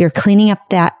 You're cleaning up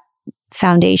that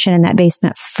foundation in that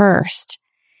basement first.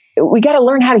 We got to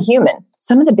learn how to human.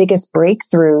 Some of the biggest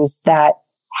breakthroughs that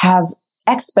have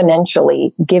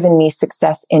exponentially given me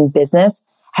success in business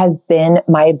has been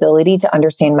my ability to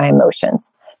understand my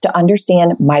emotions, to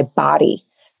understand my body,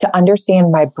 to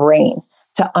understand my brain,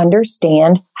 to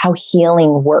understand how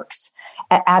healing works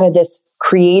out of this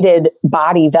created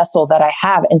body vessel that I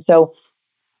have. And so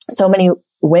many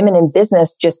women in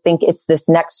business just think it's this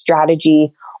next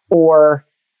strategy or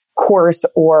course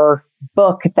or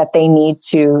book that they need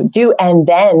to do. And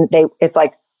then it's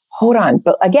like, hold on.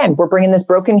 But again, we're bringing this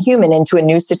broken human into a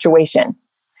new situation.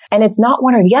 And it's not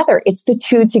one or the other. It's the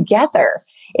two together.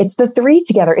 It's the three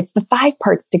together. It's the 5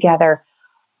 parts together.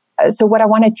 So what I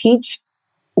want to teach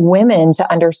women to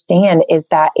understand is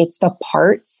that it's the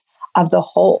parts of the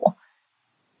whole.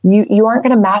 You aren't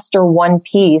going to master one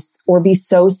piece or be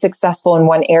so successful in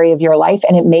one area of your life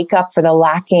and it make up for the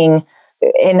lacking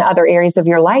in other areas of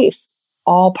your life.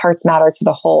 All parts matter to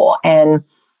the whole. And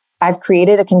I've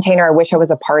created a container I wish I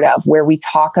was a part of where we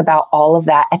talk about all of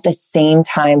that at the same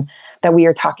time that we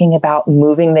are talking about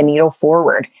moving the needle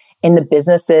forward in the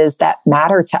businesses that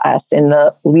matter to us, in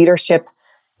the leadership,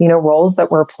 roles that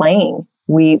we're playing.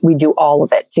 We do all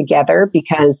of it together,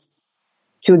 because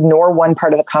to ignore one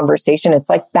part of the conversation, it's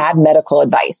like bad medical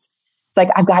advice. It's like,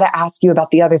 I've got to ask you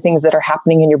about the other things that are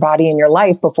happening in your body and your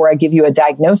life before I give you a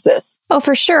diagnosis. Oh,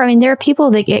 for sure. I mean, there are people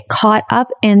that get caught up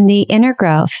in the inner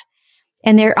growth.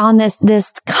 And they're on this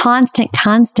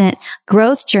constant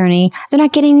growth journey. They're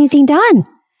not getting anything done.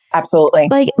 Absolutely.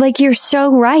 Like you're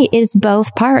so right. It's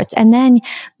both parts. And then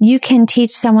you can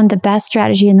teach someone the best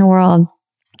strategy in the world,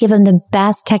 give them the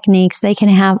best techniques. They can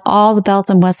have all the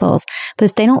bells and whistles, but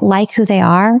if they don't like who they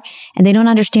are and they don't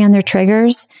understand their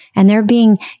triggers and they're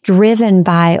being driven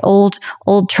by old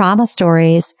trauma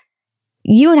stories,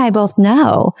 you and I both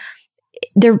know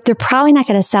they're probably not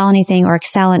going to sell anything or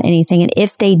excel in anything. And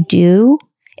if they do,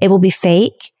 it will be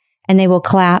fake and they will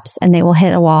collapse and they will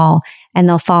hit a wall and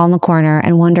they'll fall in the corner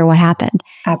and wonder what happened.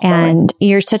 Absolutely. And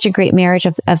you're such a great marriage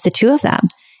of the two of them,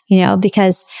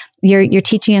 because you're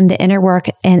teaching them the inner work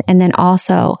and then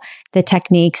also the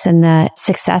techniques and the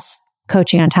success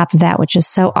coaching on top of that, which is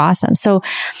so awesome. So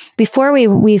before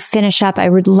we finish up, I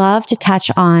would love to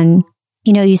touch on,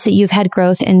 you said you've had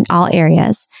growth in all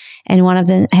areas. And one of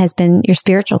them has been your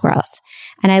spiritual growth.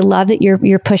 And I love that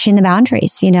you're pushing the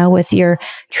boundaries, with your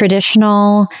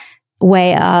traditional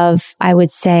way of, I would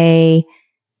say,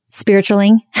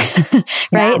 spiritualing,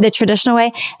 right? Yeah. The traditional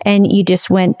way. And you just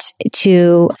went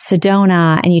to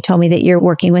Sedona and you told me that you're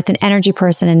working with an energy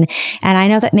person. And I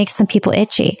know that makes some people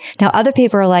itchy. Now, other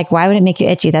people are like, why would it make you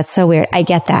itchy? That's so weird. I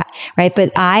get that. Right.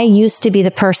 But I used to be the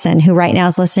person who right now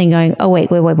is listening going, oh, wait,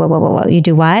 you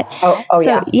do what? Oh,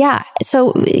 so, yeah.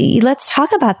 So let's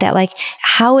talk about that. Like,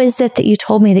 how is it that you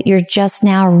told me that you're just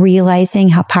now realizing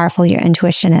how powerful your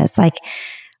intuition is? Like,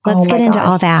 let's get into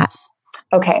all that.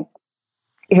 Okay.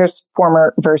 Here's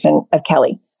former version of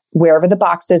Kelly. Wherever the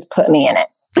box is, put me in it.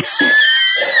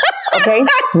 Okay.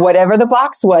 Whatever the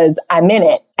box was, I'm in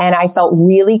it. And I felt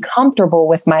really comfortable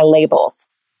with my labels: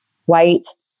 white,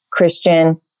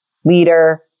 Christian,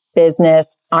 leader,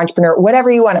 business, entrepreneur, whatever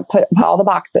you want to put all the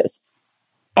boxes.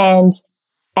 And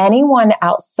anyone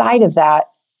outside of that,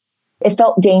 it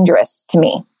felt dangerous to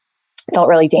me. It felt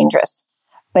really dangerous.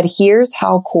 But here's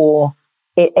how cool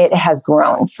it has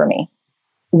grown for me.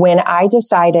 When I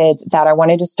decided that I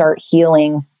wanted to start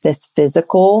healing this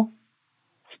physical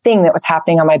thing that was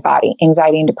happening on my body,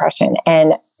 anxiety and depression.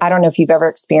 And I don't know if you've ever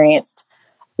experienced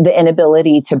the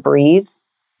inability to breathe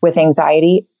with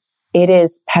anxiety. It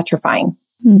is petrifying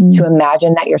to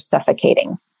imagine that you're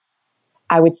suffocating.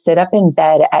 I would sit up in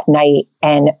bed at night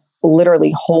and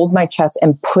literally hold my chest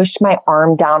and push my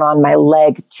arm down on my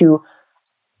leg to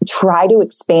try to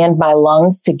expand my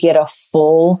lungs to get a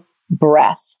full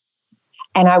breath.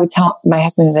 And I would tell my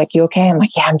husband, like, you okay? I'm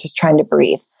like, yeah, I'm just trying to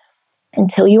breathe.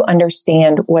 until you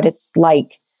understand what it's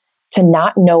like to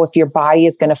not know if your body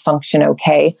is going to function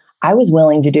okay, I was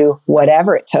willing to do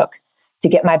whatever it took to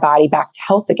get my body back to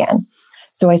health again.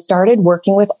 So I started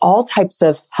working with all types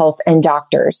of health and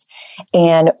doctors.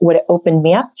 And what it opened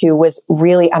me up to was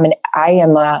really, I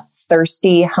am a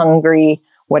thirsty, hungry,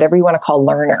 whatever you want to call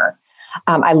learner.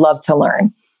 I love to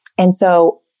learn. And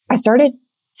so I started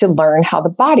to learn how the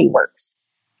body works,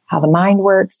 how the mind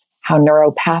works, how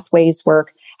neural pathways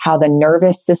work, how the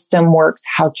nervous system works,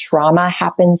 how trauma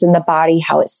happens in the body,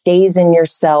 how it stays in your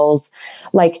cells.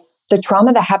 Like the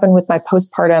trauma that happened with my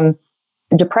postpartum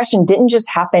depression didn't just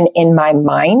happen in my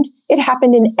mind. It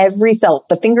happened in every cell,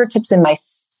 the fingertips in my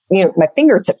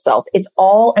fingertip cells. It's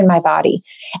all in my body.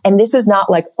 And this is not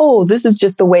like, oh, this is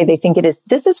just the way they think it is.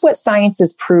 This is what science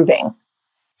is proving.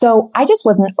 So I just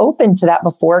wasn't open to that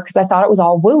before because I thought it was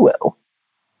all woo-woo.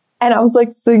 And I was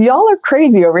like, so y'all are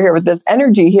crazy over here with this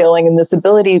energy healing and this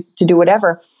ability to do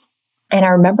whatever. And I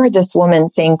remember this woman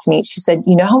saying to me, she said,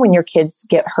 you know how when your kids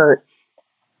get hurt,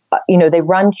 they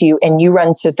run to you and you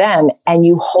run to them and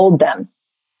you hold them.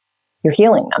 You're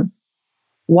healing them.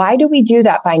 Why do we do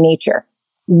that by nature?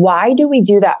 Why do we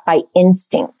do that by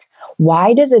instinct?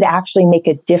 Why does it actually make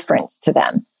a difference to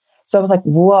them? So I was like,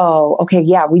 whoa, okay,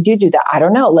 yeah, we do that. I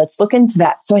don't know. Let's look into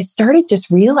that. So I started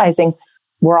just realizing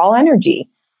we're all energy.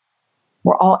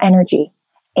 We're all energy.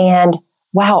 And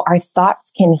wow, our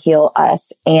thoughts can heal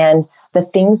us and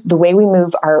the way we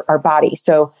move our body.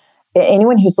 So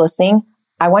anyone who's listening,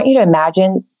 I want you to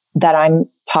imagine that I'm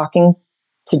talking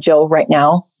to Jill right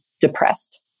now,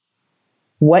 depressed.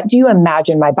 What do you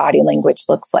imagine my body language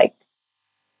looks like?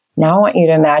 Now I want you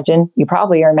to imagine, you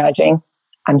probably are imagining,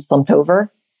 I'm slumped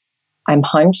over, I'm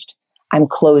hunched, I'm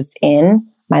closed in,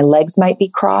 my legs might be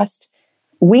crossed.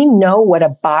 We know what a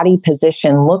body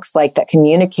position looks like that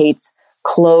communicates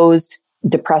closed,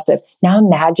 depressive. Now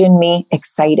imagine me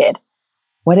excited.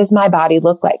 What does my body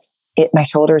look like? My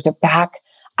shoulders are back.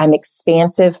 I'm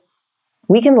expansive.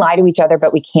 We can lie to each other,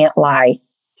 but we can't lie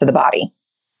to the body.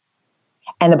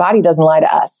 And the body doesn't lie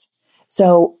to us.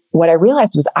 So what I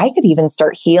realized was I could even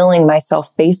start healing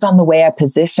myself based on the way I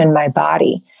position my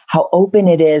body, how open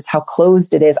it is, how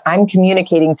closed it is. I'm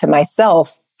communicating to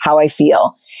myself how I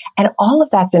feel. And all of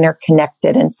that's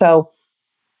interconnected. And so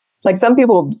like some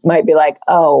people might be like,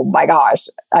 oh my gosh,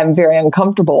 I'm very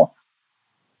uncomfortable.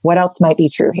 What else might be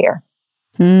true here?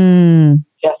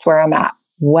 Just where I'm at.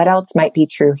 What else might be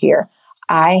true here?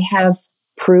 I have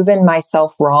proven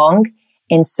myself wrong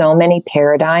in so many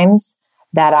paradigms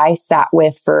that I sat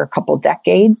with for a couple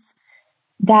decades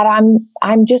that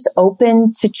I'm just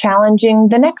open to challenging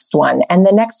the next one and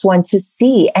the next one to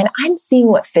see. And I'm seeing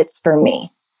what fits for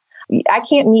me. I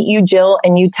can't meet you, Jill,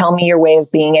 and you tell me your way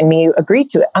of being and me agree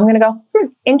to it. I'm going to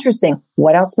go, interesting.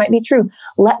 What else might be true?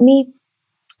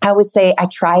 I would say I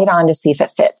try it on to see if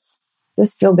it fits. Does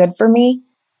this feel good for me?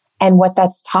 And what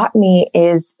that's taught me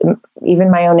is even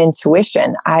my own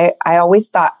intuition. I always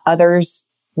thought others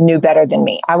knew better than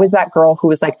me. I was that girl who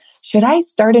was like, should I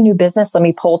start a new business? Let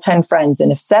me poll 10 friends.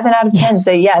 And if 7 out of 10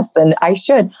 say yes, then I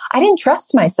should. I didn't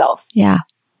trust myself. Yeah.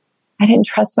 I didn't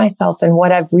trust myself. And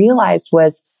what I've realized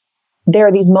was there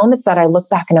are these moments that I look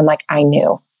back and I'm like, I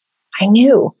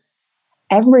knew.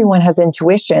 Everyone has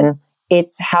intuition.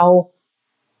 It's how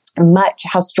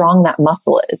strong that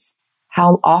muscle is,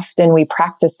 how often we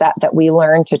practice that we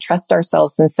learn to trust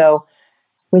ourselves. And so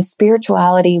with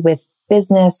spirituality, with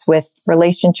business, with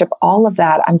relationship, all of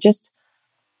that, I'm just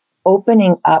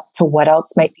opening up to what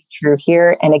else might be true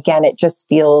here. And again, it just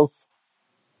feels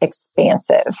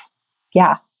expansive.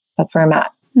 Yeah, that's where I'm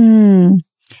at.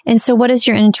 And so what is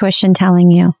your intuition telling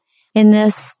you in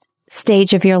this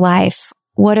stage of your life?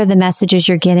 What are the messages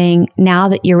you're getting now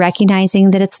that you're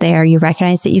recognizing that it's there? You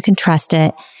recognize that you can trust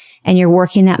it and you're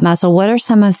working that muscle. What are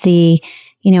some of the,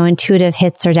 intuitive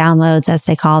hits or downloads, as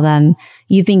they call them,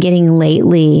 you've been getting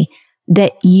lately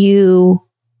that you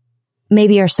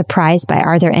maybe are surprised by?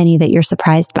 Are there any that you're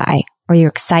surprised by or you're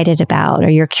excited about or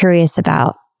you're curious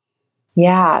about?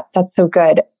 Yeah, that's so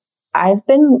good. I've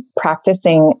been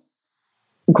practicing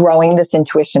growing this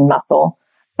intuition muscle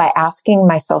by asking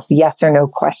myself yes or no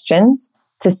questions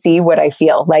to see what I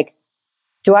feel. Like,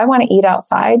 do I want to eat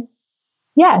outside?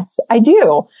 Yes, I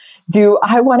do. Do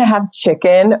I want to have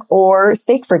chicken or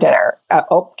steak for dinner?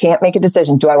 Can't make a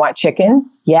decision. Do I want chicken?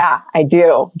 Yeah, I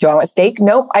do. Do I want steak?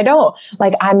 Nope, I don't.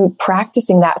 Like I'm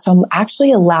practicing that. So I'm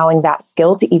actually allowing that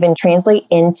skill to even translate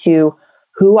into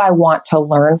who I want to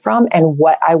learn from and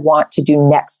what I want to do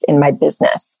next in my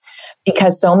business.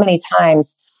 Because so many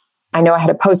times, I know I had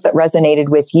a post that resonated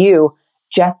with you.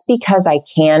 Just because I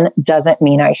can doesn't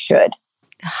mean I should.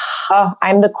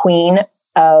 I'm the queen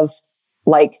of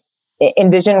like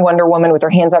envision Wonder Woman with her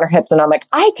hands on her hips. And I'm like,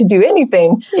 I could do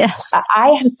anything. Yes. I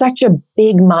have such a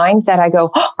big mind that I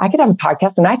go, oh, I could have a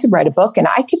podcast and I could write a book and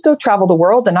I could go travel the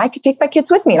world and I could take my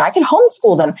kids with me and I could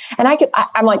homeschool them. And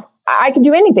I'm like, I could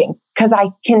do anything because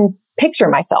I can picture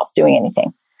myself doing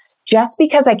anything. Just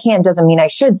because I can doesn't mean I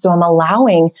should. So I'm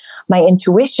allowing my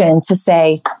intuition to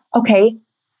say, okay,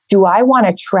 do I want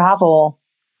to travel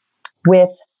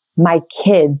with my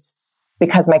kids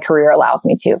because my career allows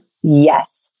me to?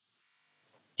 Yes.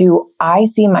 Do I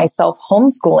see myself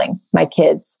homeschooling my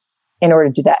kids in order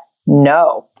to do that?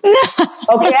 No.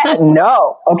 Okay.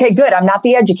 No. Okay, good. I'm not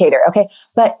the educator. Okay.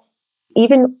 But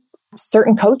even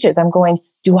certain coaches, I'm going,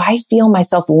 do I feel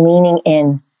myself leaning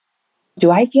in? Do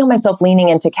I feel myself leaning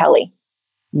into Kelly?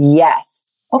 Yes.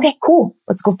 Okay, cool.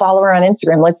 Let's go follow her on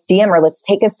Instagram. Let's DM her. Let's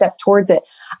take a step towards it.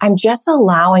 I'm just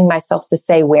allowing myself to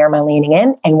say, where am I leaning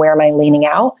in and where am I leaning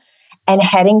out? And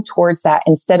heading towards that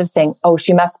instead of saying, oh,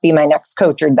 she must be my next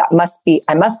coach, or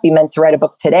I must be meant to write a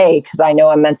book today because I know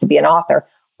I'm meant to be an author.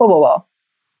 Whoa.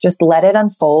 Just let it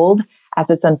unfold as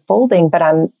it's unfolding. But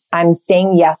I'm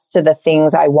saying yes to the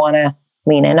things I want to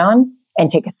lean in on and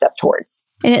take a step towards.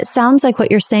 And it sounds like what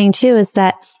you're saying too is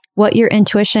that what your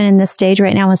intuition in this stage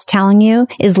right now is telling you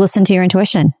is listen to your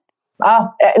intuition.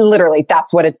 Literally,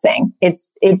 that's what it's saying.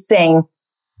 It's saying,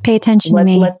 pay attention to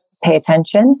me. Let's pay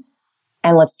attention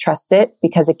and let's trust it.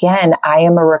 Because again, I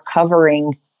am a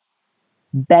recovering,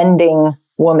 bending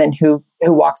woman who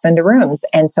walks into rooms.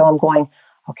 And so I'm going,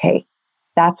 okay,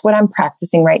 that's what I'm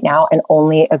practicing right now and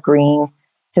only agreeing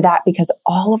to that because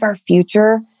all of our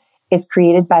future is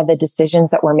created by the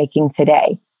decisions that we're making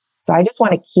today. So I just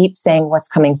want to keep saying what's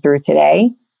coming through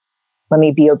today. Let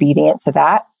me be obedient to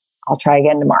that. I'll try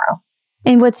again tomorrow.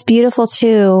 And what's beautiful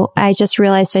too, I just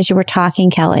realized as you were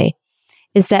talking, Kelly,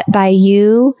 is that by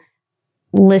you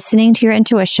listening to your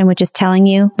intuition, which is telling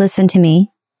you, listen to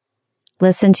me,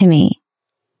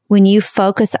 when you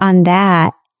focus on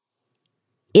that,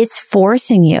 it's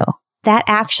forcing you. That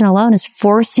action alone is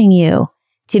forcing you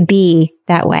to be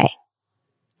that way.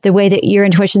 The way that your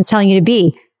intuition is telling you to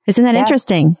be. Isn't that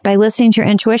interesting? By listening to your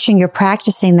intuition, you're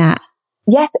practicing that.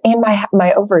 Yes. And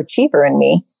my overachiever in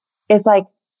me is like,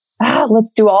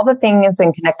 let's do all the things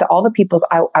and connect to all the people.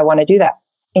 I want to do that.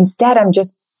 Instead, I'm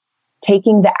just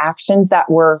taking the actions that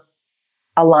were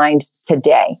aligned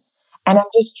today. And I'm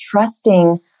just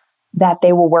trusting that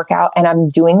they will work out. And I'm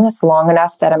doing this long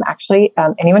enough that I'm actually,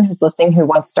 anyone who's listening who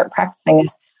wants to start practicing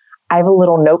this, I have a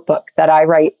little notebook that I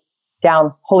write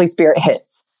down Holy Spirit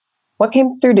hits. What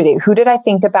came through today? Who did I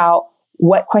think about?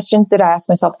 What questions did I ask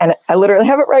myself? And I literally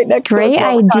have it right next to me. Great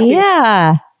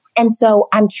idea. And so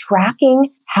I'm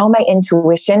tracking how my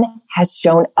intuition has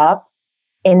shown up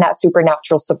in that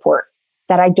supernatural support,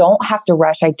 that I don't have to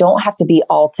rush. I don't have to be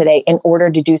all today in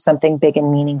order to do something big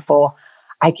and meaningful.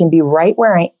 I can be right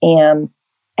where I am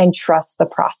and trust the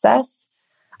process.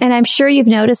 And I'm sure you've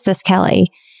noticed this,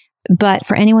 Kelly, but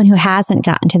for anyone who hasn't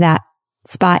gotten to that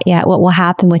spot yet, what will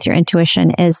happen with your intuition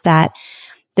is that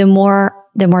the more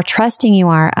trusting you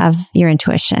are of your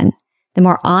intuition, the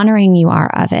more honoring you are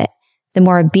of it, the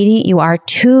more obedient you are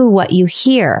to what you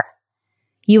hear,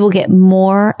 you will get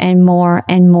more and more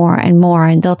and more and more.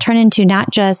 And they'll turn into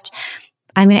not just,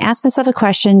 I'm going to ask myself a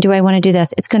question. Do I want to do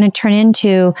this? It's going to turn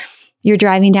into you're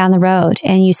driving down the road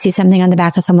and you see something on the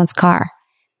back of someone's car.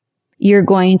 You're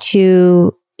going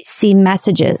to see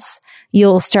messages.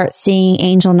 You'll start seeing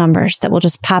angel numbers that will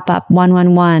just pop up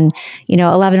 111,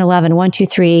 1111,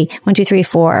 123,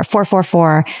 1234,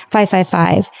 444,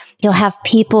 555. You'll have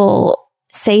people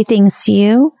say things to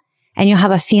you and you'll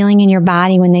have a feeling in your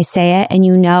body when they say it. And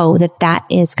you know that that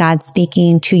is God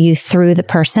speaking to you through the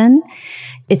person.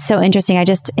 It's so interesting. I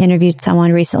just interviewed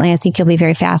someone recently. I think you'll be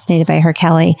very fascinated by her,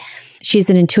 Kelly.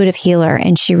 She's an intuitive healer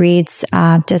and she reads,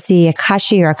 does the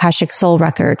Akashic or Akashic Soul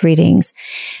Record readings.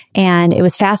 And it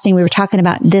was fascinating. We were talking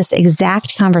about this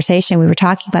exact conversation. We were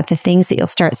talking about the things that you'll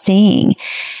start seeing.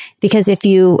 Because if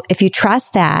you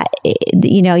trust that,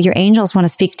 your angels want to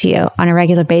speak to you on a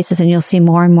regular basis and you'll see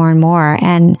more and more and more.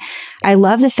 And I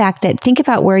love the fact that think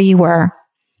about where you were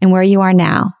and where you are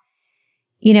now.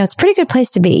 It's a pretty good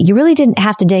place to be. You really didn't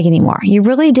have to dig anymore. You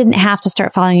really didn't have to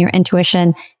start following your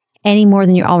intuition any more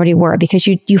than you already were because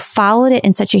you followed it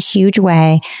in such a huge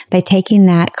way by taking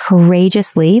that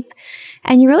courageous leap.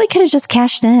 And you really could have just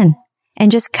cashed in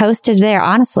and just coasted there.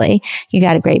 Honestly, you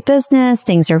got a great business.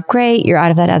 Things are great. You're out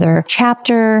of that other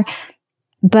chapter.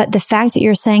 But the fact that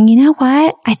you're saying, you know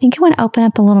what? I think I want to open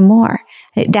up a little more.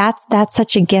 That's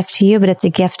such a gift to you, but it's a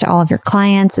gift to all of your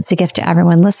clients. It's a gift to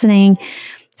everyone listening.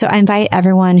 So I invite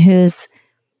everyone who's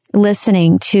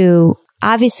listening to,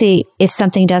 obviously, if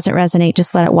something doesn't resonate,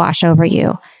 just let it wash over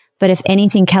you. But if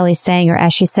anything Kelly's saying, or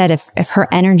as she said, if her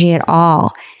energy at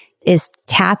all is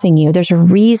tapping you, there's a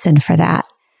reason for that.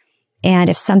 And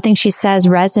if something she says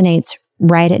resonates,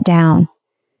 write it down,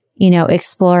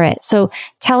 explore it. So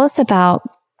tell us about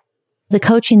the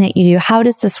coaching that you do. How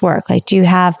does this work? Like, do you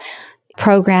have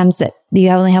programs that you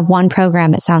only have one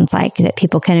program, it sounds like, that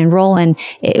people can enroll in?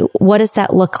 What does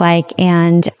that look like?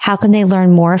 And how can they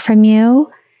learn more from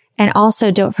you? And also,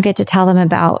 don't forget to tell them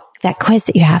about that quiz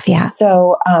that you have. Yeah.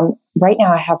 So right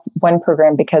now I have one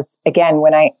program because, again,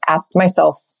 when I asked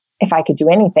myself if I could do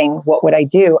anything, what would I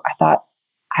do? I thought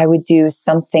I would do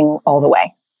something all the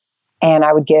way, and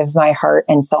I would give my heart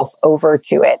and self over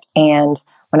to it. And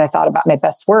when I thought about my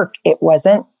best work, it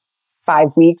wasn't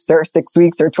 5 weeks or 6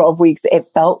 weeks or 12 weeks. It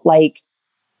felt like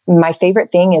my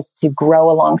favorite thing is to grow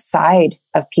alongside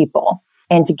of people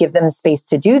and to give them the space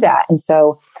to do that. And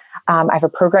so I have a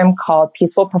program called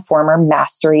Peaceful Performer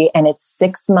Mastery, and it's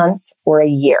 6 months or a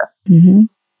year. Mm-hmm.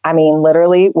 I mean,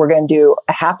 literally, we're going to do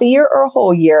a half a year or a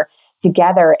whole year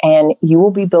together, and you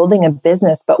will be building a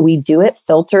business, but we do it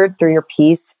filtered through your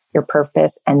peace, your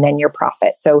purpose, and then your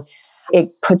profit. So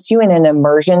it puts you in an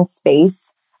immersion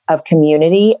space of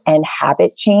community and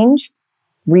habit change,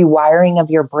 rewiring of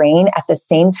your brain at the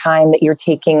same time that you're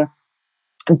taking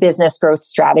business growth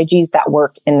strategies that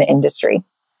work in the industry.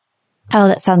 Oh,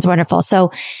 that sounds wonderful.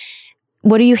 So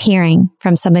what are you hearing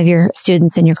from some of your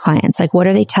students and your clients? Like, what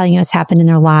are they telling you has happened in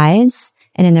their lives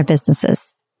and in their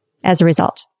businesses as a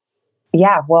result?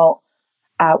 Yeah, well,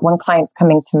 one client's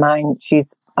coming to mind.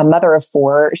 She's a mother of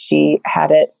 4. She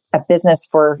had a business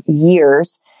for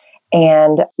years,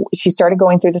 and she started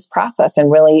going through this process and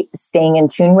really staying in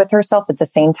tune with herself at the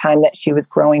same time that she was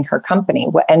growing her company.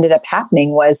 What ended up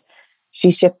happening was she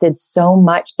shifted so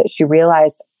much that she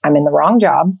realized, I'm in the wrong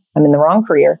job. I'm in the wrong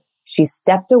career. She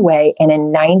stepped away, and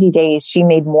in 90 days, she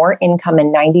made more income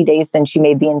in 90 days than she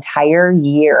made the entire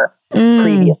year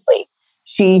previously.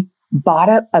 She bought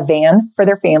a van for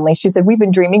their family. She said, we've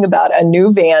been dreaming about a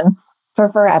new van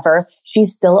for forever.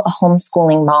 She's still a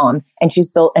homeschooling mom, and she's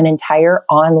built an entire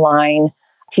online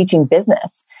teaching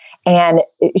business. And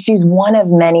she's one of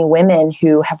many women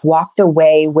who have walked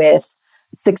away with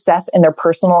success in their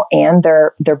personal and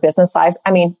their business lives.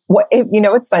 I mean,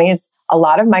 what's funny is a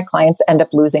lot of my clients end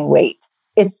up losing weight.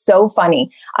 It's so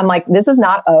funny. I'm like, this is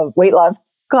not a weight loss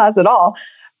class at all,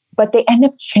 but they end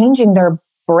up changing their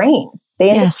brain. They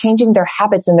end up changing their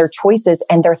habits and their choices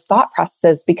and their thought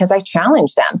processes because I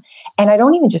challenge them. And I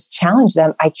don't even just challenge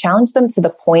them. I challenge them to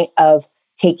the point of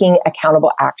taking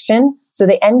accountable action. So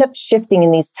they end up shifting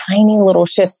in these tiny little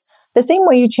shifts. The same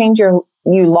way you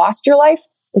lost your life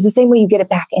is the same way you get it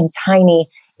back in tiny,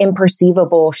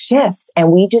 imperceivable shifts.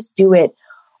 And we just do it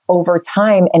over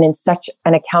time and in such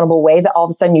an accountable way that all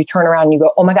of a sudden you turn around and you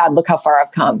go, oh my God, look how far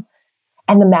I've come.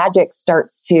 And the magic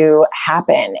starts to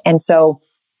happen. And so,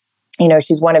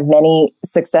 she's one of many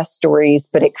success stories,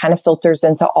 but it kind of filters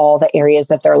into all the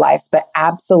areas of their lives. But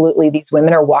absolutely, these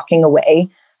women are walking away,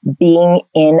 being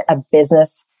in a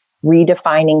business,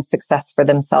 redefining success for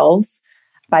themselves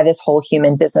by this whole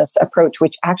human business approach,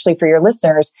 which actually for your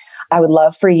listeners, I would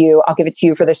love for you, I'll give it to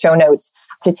you for the show notes,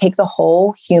 to take the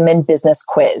whole human business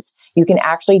quiz. You can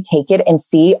actually take it and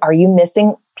see, are you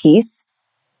missing peace?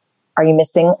 Are you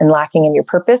missing and lacking in your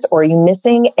purpose? Or are you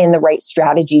missing in the right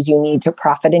strategies you need to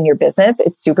profit in your business?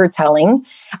 It's super telling,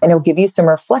 and it'll give you some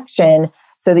reflection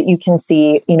so that you can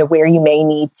see, where you may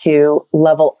need to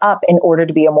level up in order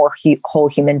to be a more whole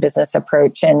human business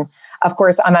approach. And of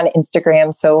course, I'm on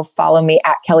Instagram, so follow me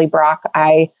at Kelly Brock.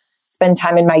 I spend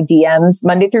time in my DMs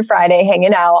Monday through Friday,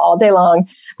 hanging out all day long.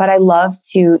 But I love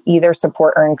to either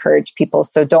support or encourage people.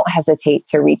 So don't hesitate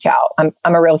to reach out. I'm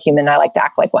a real human. I like to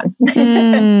act like one.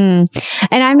 And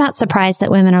I'm not surprised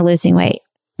that women are losing weight.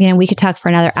 We could talk for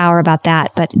another hour about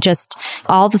that, but just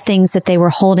all the things that they were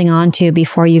holding on to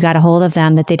before you got a hold of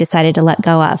them that they decided to let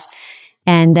go of.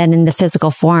 And then in the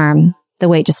physical form, the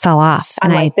weight just fell off.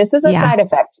 I'm like, this is a side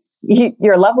effect.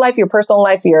 Your love life, your personal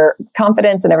life, your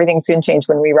confidence, and everything's going to change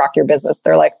when we rock your business.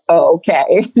 They're like, oh,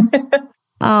 okay.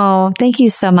 Oh, thank you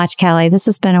so much, Kelly. This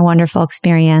has been a wonderful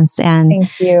experience, and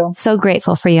thank you. So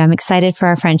grateful for you. I'm excited for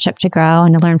our friendship to grow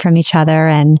and to learn from each other,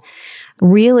 and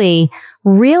really,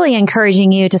 really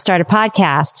encouraging you to start a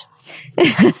podcast.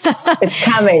 It's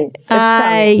coming.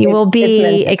 I will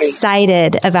be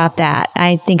excited about that.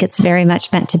 I think it's very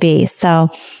much meant to be. So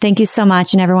thank you so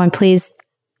much. And everyone, please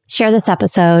share this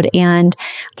episode and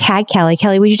tag Kelly.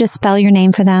 Kelly, would you just spell your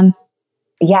name for them?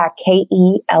 Yeah,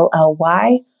 Kelly,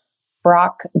 Brock,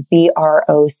 Brock.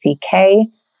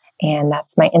 And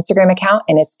that's my Instagram account.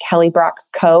 And it's Kelly Brock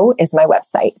Co. is my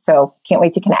website. So can't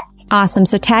wait to connect. Awesome.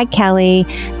 So tag Kelly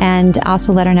and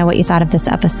also let her know what you thought of this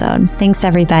episode. Thanks,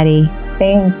 everybody.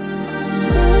 Thanks.